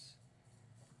things,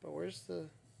 but where's the?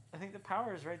 I think the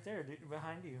power is right there, dude,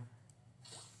 behind you.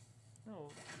 No.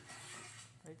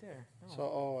 Right there. No.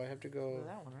 So I have to Go go. to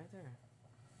that one right there.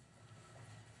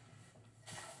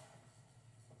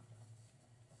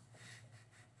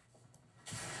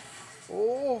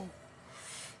 Oh,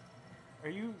 Are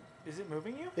you... Is it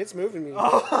moving you? it's moving me.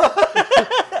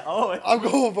 Oh, I'm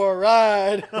going for a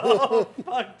ride. oh,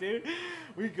 fuck, dude.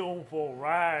 We going for a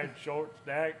ride, short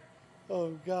stack.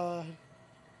 Oh God.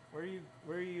 Where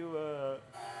are you,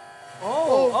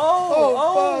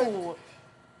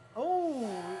 Oh,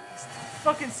 it's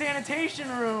fucking sanitation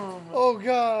room. Oh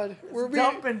God. It's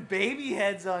dumping baby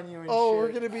heads on you and shit. Oh,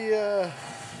 we're gonna be God.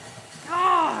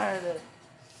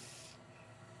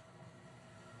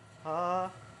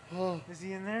 Oh, Is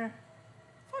he in there?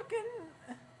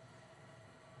 Fucking.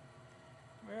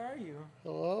 Where are you?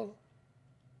 hello.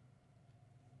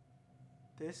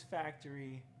 This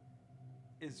factory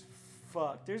is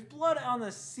fucked. There's blood on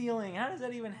the ceiling. How does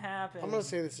that even happen? I'm gonna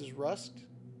say this is rust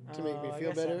to make me I feel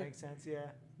guess better. That makes sense, yeah.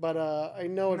 But I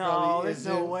know it No, probably there's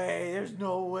isn't. no way. There's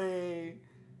no way.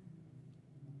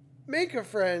 Make a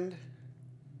friend.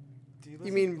 Dude,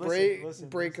 You mean break listen.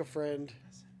 a friend?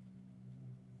 Listen.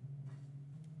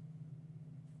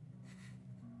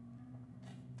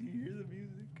 Do you hear the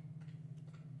music?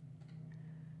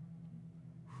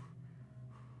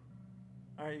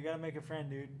 Alright, you gotta make a friend,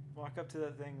 dude. Walk up to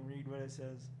that thing and read what it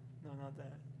says. No, not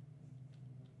that.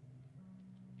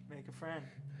 Make a friend.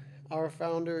 Our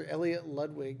founder, Elliot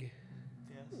Ludwig,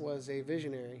 Yes. was a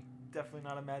visionary. Definitely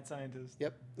not a mad scientist.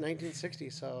 Yep, 1960.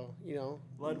 So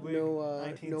Ludwig, no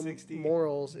 1960.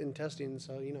 morals in testing.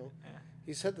 So Yeah.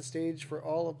 he set the stage for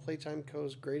all of Playtime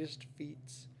Co.'s greatest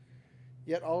feats.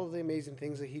 Yet all of the amazing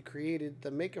things that he created, the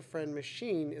Make a Friend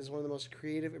machine is one of the most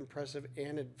creative, impressive,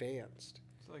 and advanced.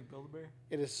 It's like Build-A-Bear.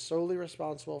 It is solely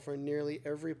responsible for nearly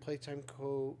every Playtime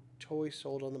Co. toy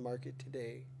sold on the market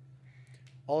today.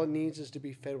 All it needs is to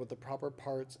be fed with the proper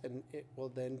parts, and it will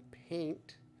then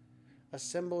paint,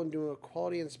 assemble, and do a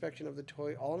quality inspection of the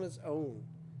toy all on its own.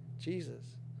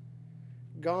 Jesus.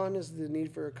 Gone is the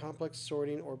need for a complex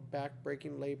sorting or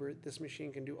back-breaking labor. This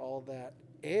machine can do all of that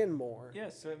and more.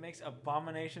 Yes, so it makes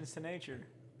abominations to nature.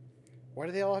 Why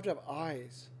do they all have to have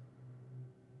eyes?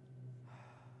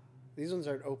 These ones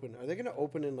aren't open. Are they going to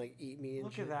open and eat me and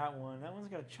Look shit? at that one. That one's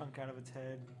got a chunk out of its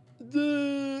head.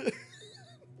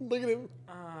 Look at him.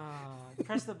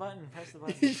 Press the button. Press the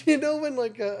button. You know when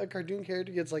a cartoon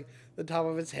character gets the top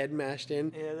of its head mashed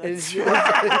in? Yeah, and that's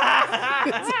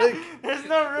it's There's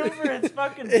no room for its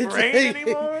fucking it's brain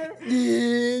anymore.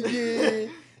 Yeah.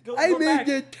 Go I made back.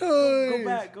 the toys.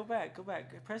 Go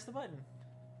back. Press the button.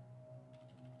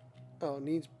 Oh, it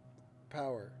needs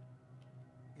power.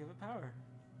 Give it power.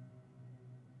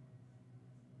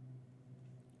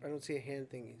 I don't see a hand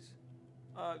thingies.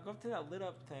 Go up to that lit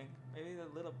up thing. Maybe the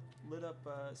lit up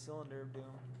cylinder of doom.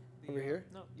 Over here?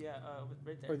 No, yeah,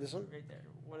 right there. Or this one? Right there.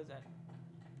 What is that?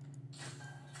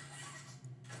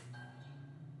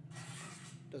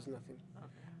 Does nothing. Okay.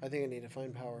 I think I need to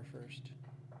find power first.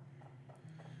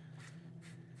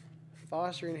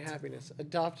 Fostering happiness.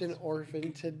 Adopt an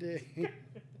orphan today.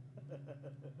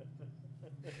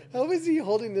 How is he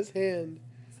holding this hand?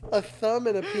 A thumb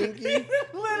and a pinky?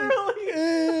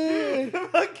 Literally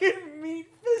fucking meat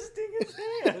fisting his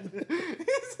hand.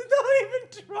 He's not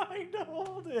even trying to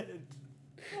hold it.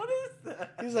 What is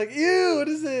that? He's like, ew, what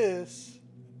is this?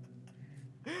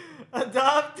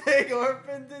 Adopt an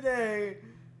orphan today.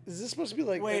 Is this supposed to be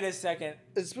like... Wait a second.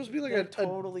 It's supposed to be like They're a...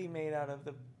 totally made out of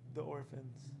the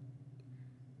orphans.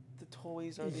 The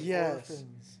toys are the Yes.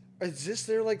 orphans. Is this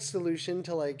their solution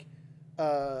to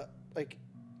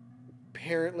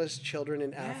parentless children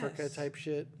in Africa Yes. type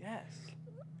shit? Yes.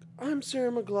 I'm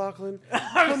Sarah McLaughlin.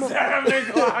 I'm Sarah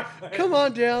McLaughlin. Come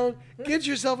on down. Get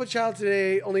yourself a child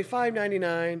today. Only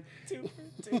 $5.99. Two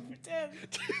for 10.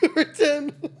 2 for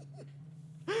 10.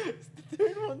 The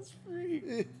third one's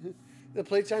free. The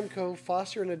Playtime Co.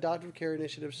 Foster and Adoptive Care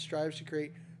Initiative strives to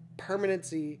create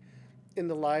permanency in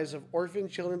the lives of orphan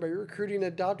children by recruiting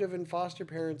adoptive and foster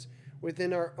parents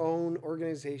within our own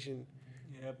organization.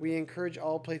 Yep. We encourage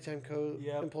all Playtime Co.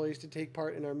 Yep. employees to take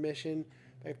part in our mission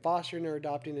by fostering or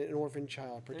adopting an orphan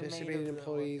child. They're Participating made of the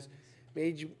employees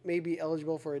orphans. may be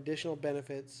eligible for additional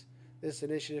benefits. This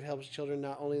initiative helps children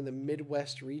not only in the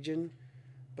Midwest region,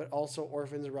 but also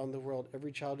orphans around the world.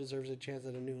 Every child deserves a chance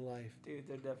at a new life. Dude,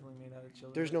 they're definitely made out of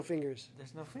children. There's no fingers.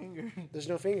 There's no finger. There's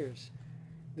no fingers.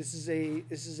 This is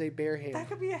a bare hand. That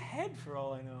could be a head for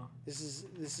all I know. This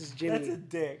is Jimmy. That's a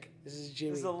dick. This is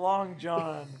Jimmy. This is a long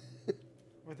john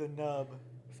with a nub.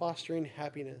 Fostering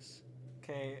happiness.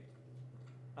 Okay.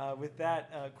 With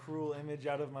that cruel image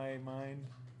out of my mind,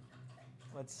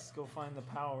 let's go find the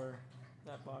power.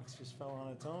 That box just fell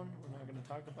on its own. We're not going to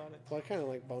talk about it. Well, I kind of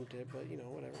like bumped it, but you know,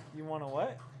 whatever. You want to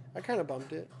what? I kind of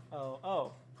bumped it.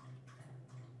 Oh.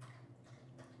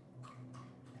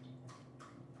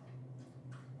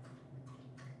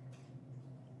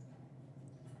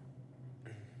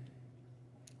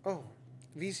 Oh,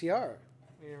 VCR.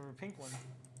 We have a pink one.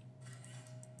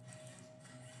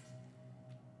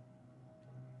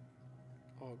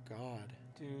 Oh God.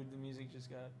 Dude, the music just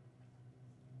got...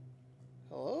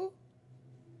 Hello?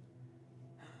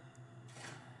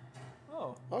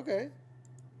 Oh. Okay.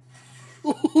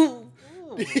 Ooh.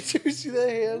 Did you see that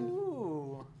hand?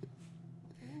 Ooh.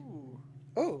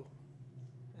 Oh,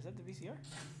 Is that the VCR?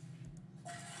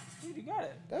 Dude, you got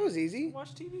it. that was easy.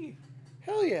 Watch TV.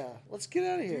 Hell yeah. Let's get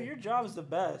out of Dude, here. your job is the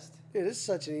best. Dude, this is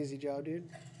such an easy job, dude.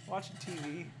 Watching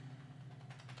TV.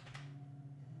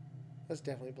 That's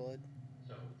definitely blood.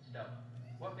 So, Stella,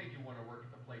 what made you want to work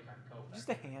at the Playtime Co. Just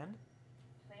a hand.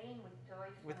 Playing with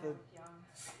toys With when I the- was young.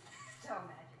 So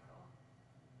magical.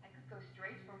 I could go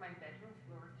straight from my bedroom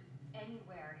floor to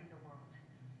anywhere in the world.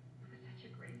 It was such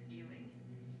a great feeling.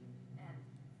 And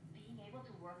being able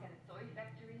to work at a toy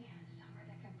factory somewhere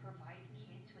that can provide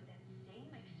kids with that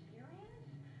same experience.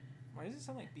 Why does it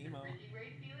sound like Demo? Pretty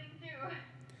great feeling too.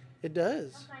 It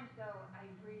does. Sometimes though, I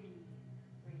really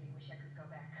wish I could go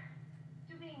back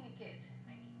to being a kid. I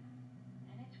mean,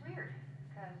 and it's weird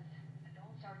because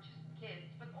adults are just kids,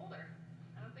 but older.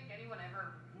 I don't think anyone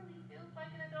ever really feels like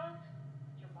an adult.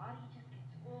 Your body just gets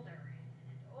older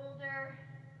and older,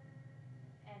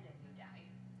 and then you die.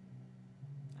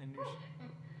 I knew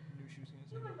she was gonna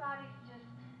say Human that. bodies just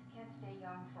can't stay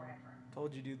young forever. Told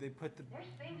you, dude. They put them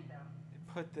There's things though.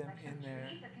 in Like some there.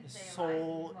 trees that can The stay alive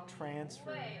soul as long as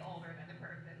transfer. Way older than the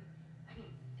person. I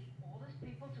mean, the oldest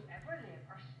people to ever live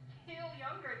are still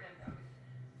younger than those.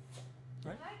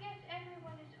 Right. But I guess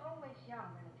everyone is always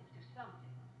young relative to something,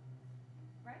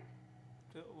 right?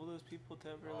 All those people to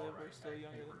ever live are still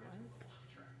younger than mine.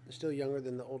 They're still younger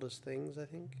than the oldest things, I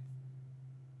think.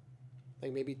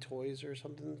 Like maybe toys or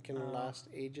something can last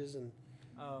ages, and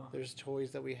Oh. there's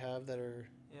toys that we have that are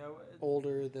Yeah,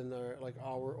 older than our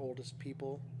oldest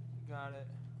people. got it.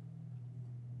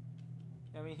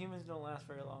 I mean, humans don't last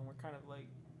very long. We're kind of like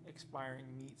expiring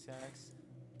meat sacks.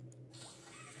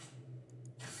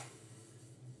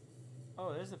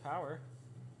 Oh, there's the power.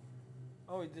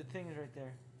 Oh, the thing is right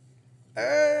there.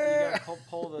 You gotta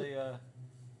pull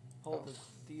the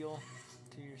deal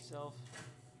to yourself,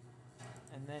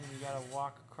 and then you gotta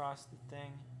walk across the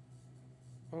thing.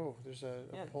 Oh, there's a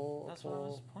Yeah, pole. that's a what I pole.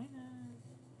 was pointing at.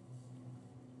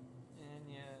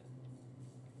 And yeah.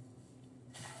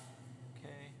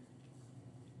 Okay.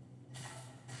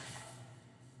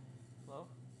 Hello?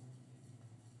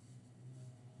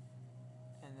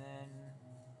 And then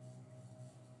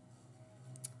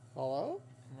Hello?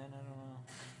 I don't know.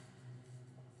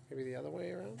 Maybe the other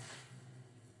way around?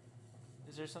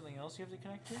 Is there something else you have to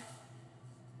connect to?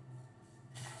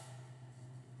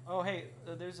 Oh, hey,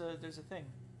 there's a thing.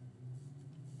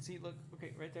 See, look,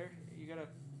 okay, right there. You gotta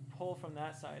pull from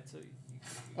that side, so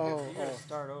you gotta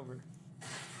start over.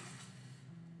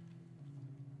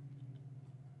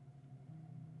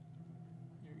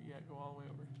 You gotta go all the way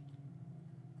over.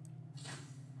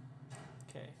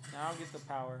 Okay, now get the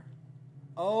power.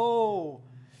 Oh!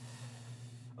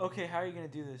 Okay, how are you gonna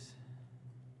do this?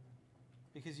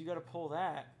 Because you gotta pull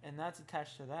that, and that's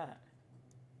attached to that.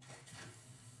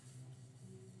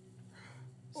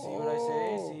 See what I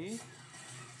say? See?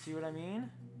 See what I mean?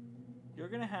 You're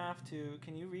gonna have to...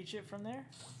 Can you reach it from there?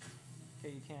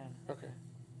 Okay, you can. Okay.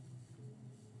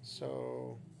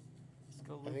 So, Let's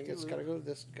go I think it's loop-de-loop. got to go to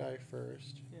this guy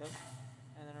first. Yep.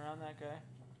 And then around that guy.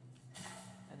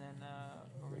 And then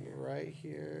over And here. right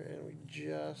here, and we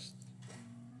just...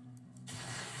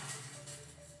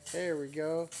 There we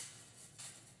go.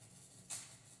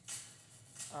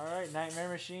 Alright, Nightmare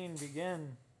Machine,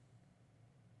 begin.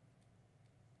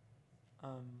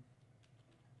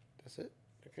 That's it?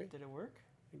 Okay. Did it work?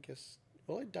 I guess.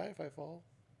 Will I die if I fall?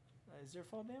 Is there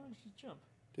fall damage? Just jump.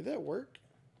 Did that work?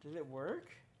 Did it work?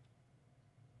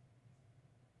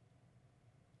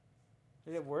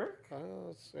 Did it work?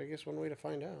 That's, I guess, one way to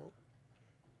find out.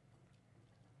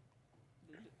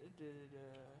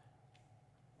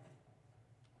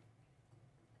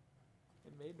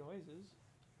 It made noises.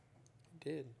 It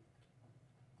did.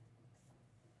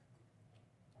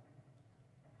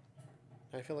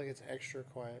 I feel like it's extra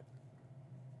quiet.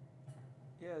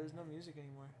 Yeah, there's no music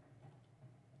anymore.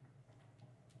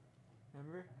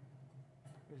 Remember?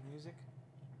 There's music.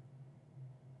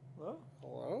 Hello?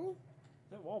 Hello?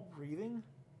 Is that wall breathing?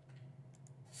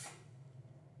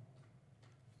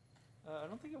 I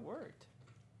don't think it worked.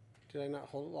 Did I not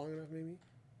hold it long enough, maybe?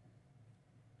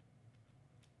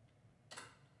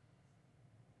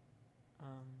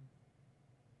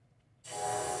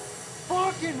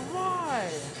 Fucking why?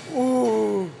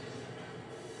 Ooh!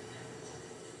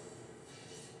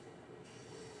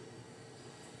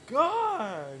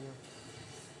 God!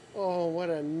 Oh, what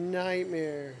a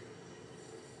nightmare.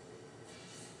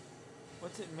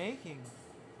 What's it making?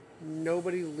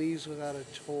 Nobody leaves without a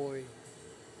toy.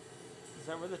 Is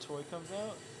that where the toy comes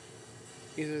out?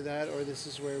 Either that or this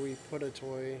is where we put a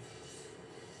toy.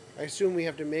 I assume we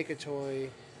have to make a toy,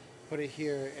 put it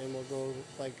here, and we'll go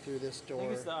like through this I door.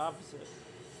 think it's the opposite.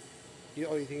 You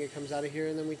think it comes out of here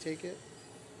and then we take it?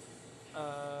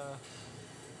 I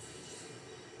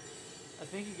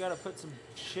think you gotta put some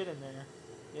shit in there.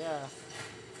 Yeah.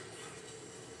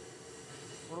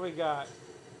 What do we got?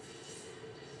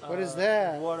 What is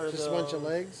that? What are Just a bunch of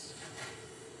legs?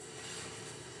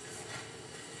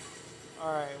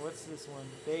 Alright, what's this one?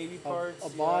 Baby parts? A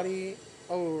body?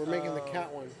 Oh, we're making the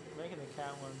cat one. We're making the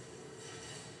cat one.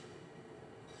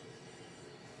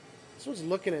 This one's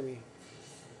looking at me.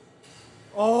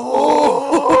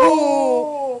 Oh!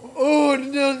 Oh,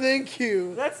 no, thank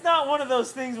you. That's not one of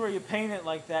those things where you paint it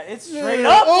like that. It's straight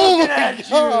up looking at you,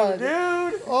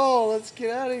 dude. Oh, let's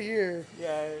get out of here.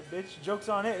 Yeah, bitch, joke's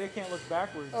on it. It can't look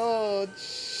backwards. Oh,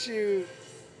 shoot.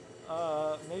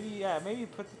 Maybe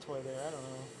put the toy there. I don't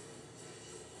know.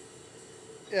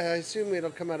 Yeah, I assume it'll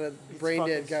come out of brain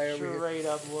dead guy over here. Straight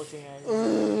up looking at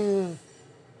you.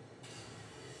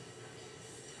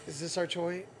 Is this our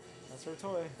toy? That's our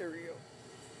toy. There we go.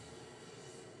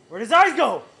 Where'd his eyes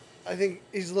go? I think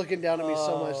he's looking down at me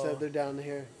so much that they're down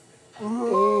here.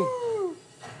 Ooh.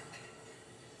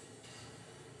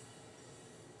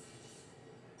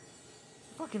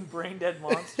 Fucking brain dead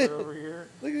monster over here.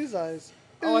 Look at his eyes.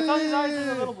 Oh, I thought his eyes were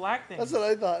the little black thing. That's what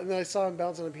I thought, and then I saw him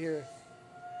bouncing up here.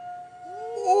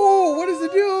 Oh, what is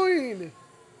it doing?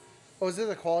 Oh, is this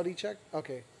a quality check?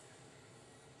 Okay.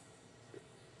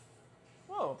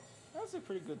 Whoa, that's a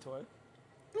pretty good toy.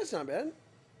 That's not bad.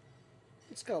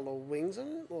 It's got little wings on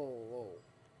it. Little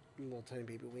tiny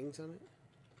baby wings on it.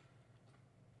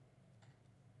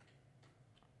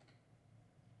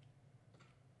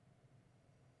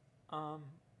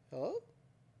 Hello?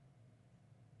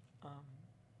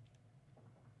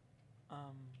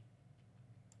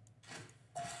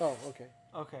 Oh, okay.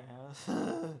 Okay.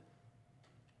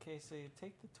 Okay, so you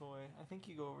take the toy. I think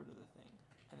you go over to the thing,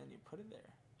 and then you put it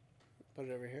there. Put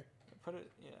it over here. Put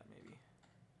it, yeah, maybe.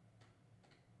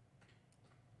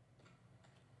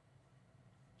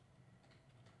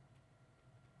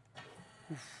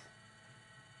 I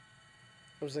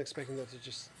wasn't expecting that to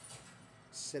just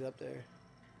sit up there.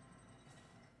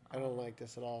 I don't like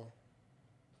this at all.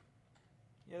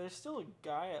 Yeah, there's still a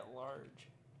guy at large.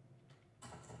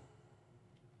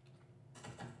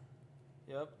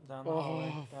 Yep, down the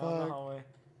hallway. Down the hallway.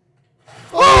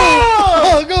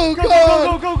 Oh! Go,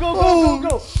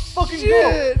 Go! Fucking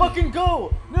shit. go! Fucking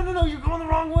go! No, you're going the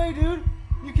wrong way, dude.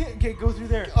 You can't go through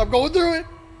there. I'm going through it.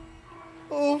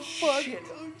 Oh, fuck. Shit.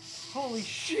 Holy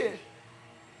shit.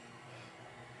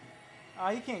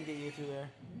 He can't get you through there.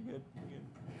 You're good.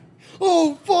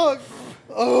 Oh, fuck.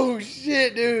 Oh,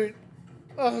 shit, dude.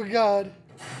 Oh, God.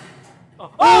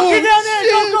 Oh, get down there!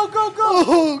 Shit. Go!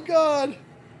 Oh, God.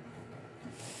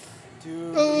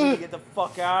 Dude, you need to get the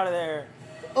fuck out of there.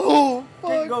 Oh,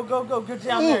 fuck. Go. Get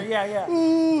down there. Yeah.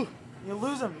 Ooh. You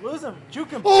lose him. Juke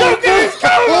him. Oh, Juke him! He's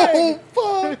coming!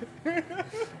 Oh, fuck.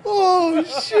 Oh,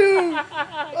 shoot.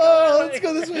 Oh, let's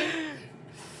go this way.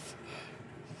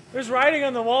 There's writing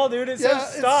on the wall, dude. It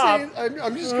says stop.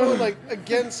 I'm just going, like,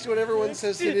 against what everyone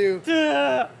says to do.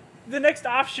 The next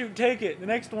offshoot, take it. The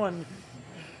next one.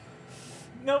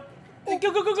 Nope. Oh.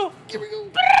 Go. Here we go.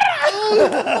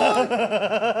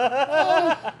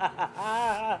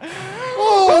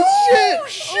 Oh,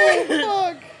 shit. Oh,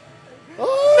 fuck.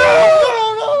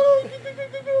 Oh.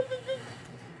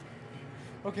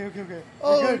 No. Okay. okay.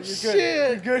 Oh, You're good.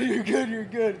 shit. You're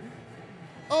good.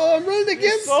 Oh, I'm running You're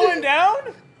against slowing it. down?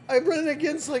 I'm running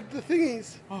against, like, the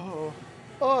thingies. Oh.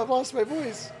 Oh, I've lost my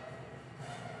voice.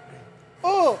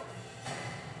 Oh.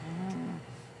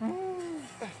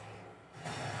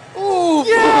 Oh.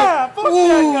 Yeah! Fuck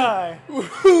that guy!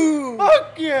 Ooh.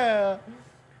 Fuck yeah!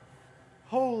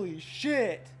 Holy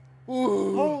shit!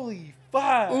 Ooh. Holy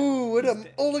fuck! Ooh, what He's a...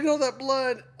 Oh, look at all that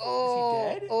blood. Oh.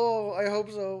 dead? Oh, I hope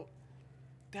so.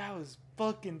 That was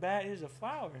fucking bad. Here's a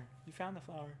flower. You found the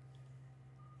flower.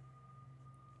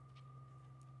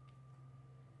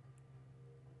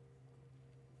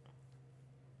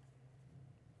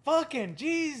 Fucking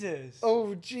Jesus!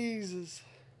 Oh, Jesus.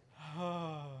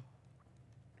 Oh.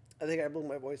 I think I blew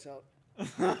my voice out.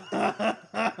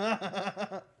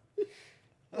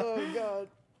 Oh, God.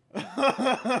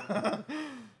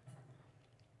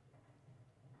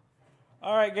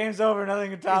 All right, game's over.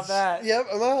 Nothing can top that. Yep,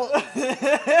 I'm out. Is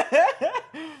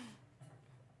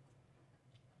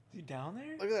he down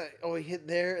there? Look at that. Oh, he hit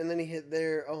there, and then he hit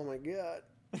there. Oh, my God.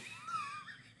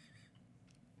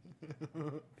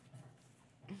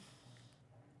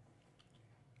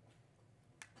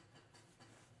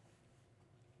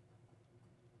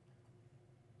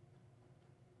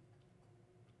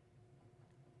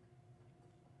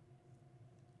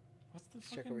 What's the Let's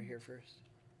fucking... check over here first.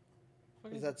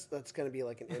 fuck is- That's going to be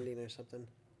like an ending or something.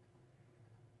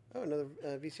 Oh, another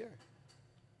VCR.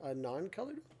 A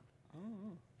non-colored one?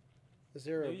 Oh. Is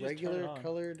there Maybe a just turn it regular on.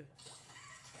 colored?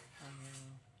 I don't know.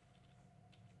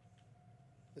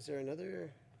 Is there another?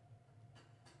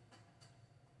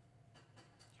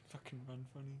 Fucking run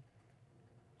funny.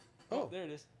 Oh, There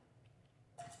it is.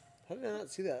 how did I not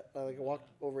see that? I walked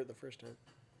over it the first time.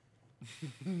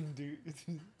 Dude.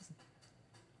 You're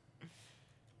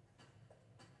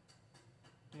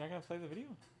not gonna play the video?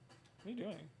 What are you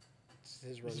doing? It's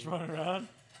his Just run. running around?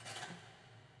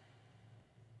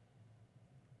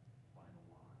 Final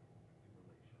log.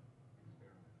 Relation.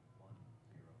 Experiment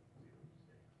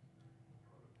 1006.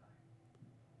 Prototype.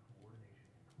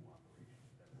 Coordination and cooperation is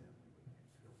evidently within its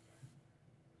skill set, as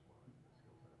well as the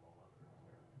skill set of all other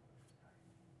experiments of this type.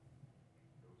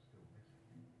 Though still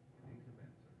missing, today's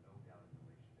events are no doubt in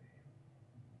relation to him.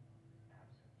 His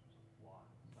absence was a flaw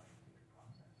in the scientific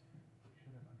process, which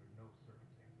should have under no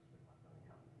circumstances been left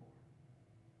unaccounted for.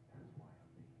 That's why I'm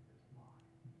making this log,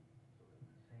 so that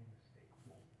the same mistake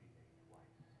won't be made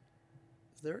twice.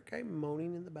 Is there a guy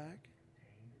moaning in the back?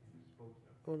 Contained and disposed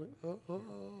of. Oh,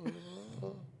 look.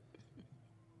 Oh.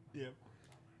 Yep.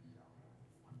 Myself.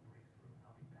 One breakthrough and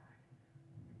I'll be back.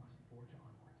 We must forge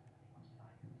onward in the name of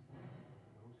science. Whether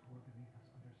those who are beneath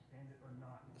us understand it or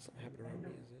not. That's not happening around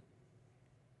me, is it?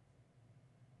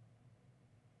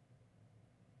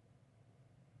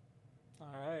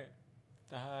 Alright.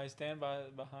 I stand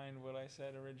behind what I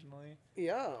said originally.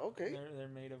 Yeah. Okay. They're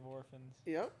made of orphans.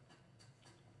 Yep.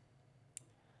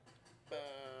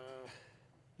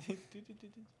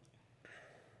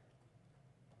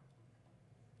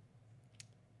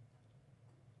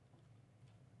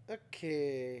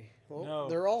 Okay. Well, No,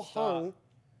 they're all stop. hung,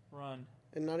 Run.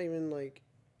 and not even like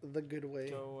the good way.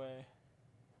 Go away.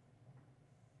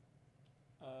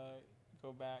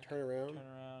 Go back. Turn around. Turn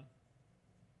around.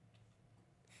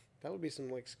 That would be some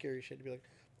like scary shit to be like,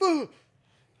 "Boo!"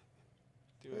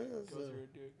 Do it. Yes, Go through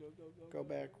it. Do it. Go. Go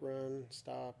back, run,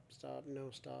 stop,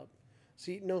 no stop.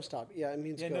 See, no stop. Yeah, it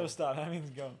means Yeah, go. no stop. That means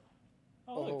go.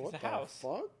 Oh, look, what it's a the house.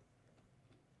 fuck?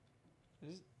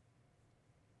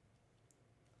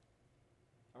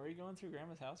 Are we going through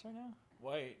Grandma's house right now?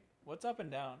 Wait, what's up and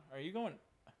down? Are you going...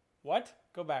 What?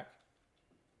 Go back.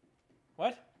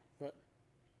 What? What?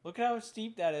 Look at how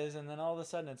steep that is, and then all of a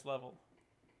sudden it's level.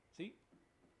 See?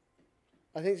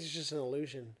 I think it's just an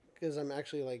illusion because I'm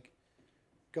actually like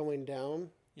going down,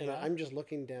 and Yeah. I'm just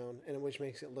looking down, and which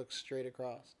makes it look straight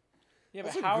across. Yeah,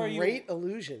 That's but a how are you... great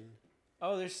illusion.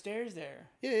 Oh, there's stairs there.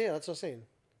 Yeah, that's what I'm saying.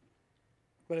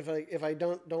 But if I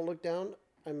don't look down,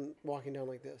 I'm walking down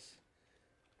like this.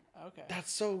 Okay.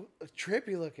 That's so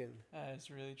trippy looking. That is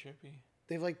really trippy.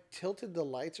 They've like tilted the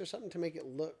lights or something to make it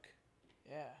look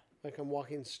Yeah. like I'm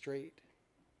walking straight.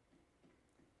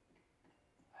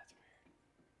 That's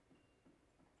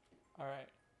weird. Alright.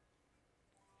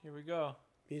 Here we go.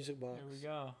 Music box. Here we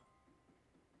go.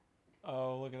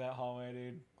 Oh, look at that hallway,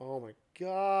 dude. Oh my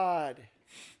god.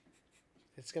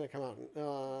 It's gonna come out. He's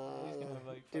gonna,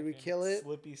 like, Did we fucking kill it?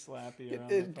 Slippy slappy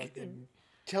around It- the fucking...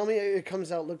 Tell me it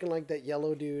comes out looking like that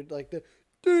yellow dude, like the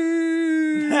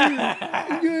dude.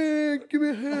 Yeah, give me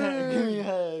a hug. Give me a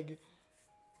hug.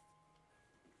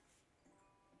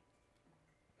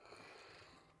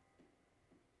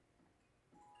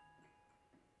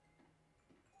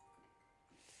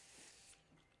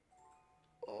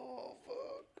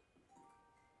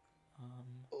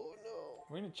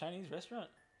 We're in a Chinese restaurant.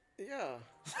 Yeah.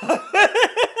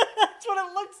 That's what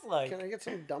it looks like. Can I get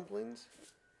some dumplings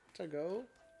to go?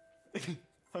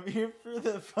 I'm here for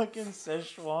the fucking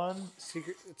Szechuan.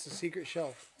 It's a secret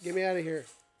shelf. Get me out of here.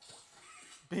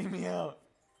 Beat me out.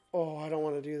 Oh, I don't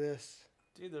want to do this.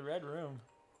 Dude, the red room.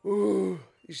 Ooh,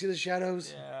 you see the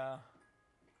shadows? Yeah.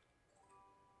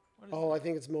 What is Oh, that? I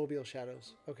think it's mobile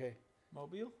shadows. Okay.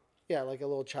 Mobile? Yeah, like a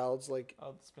little child's like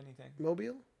Oh, the spinny thing.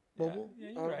 mobile? Mobile?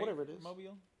 Yeah, you're right. Whatever it is.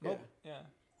 Mobile? Yeah. Yeah.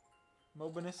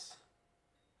 Mobinus.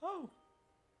 Oh.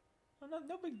 Oh,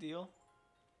 no big deal.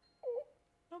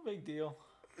 No big deal.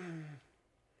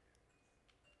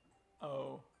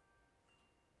 Oh.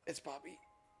 It's Poppy.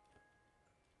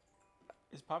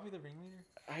 Is Poppy the ringleader?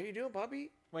 How you doing,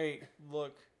 Poppy? Wait,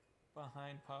 look.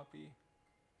 Behind Poppy.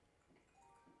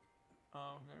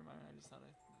 Oh, never mind. I just thought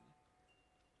I...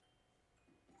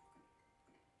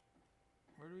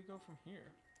 Where do we go from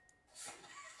here?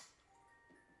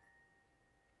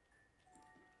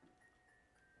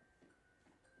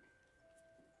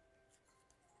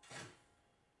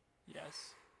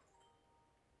 Yes.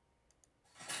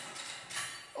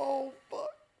 Oh,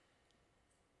 fuck.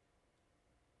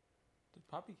 Did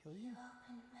Poppy kill you?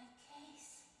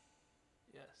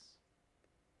 Yes.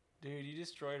 Dude, you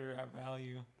destroyed her at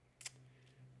value.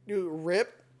 Dude,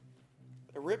 rip.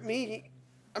 Rip me.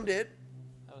 I'm dead.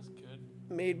 That was good.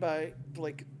 Made by,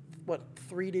 like, what,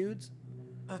 3 dudes?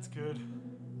 That's good.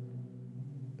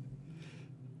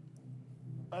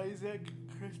 Isaac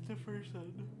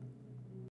Christopherson.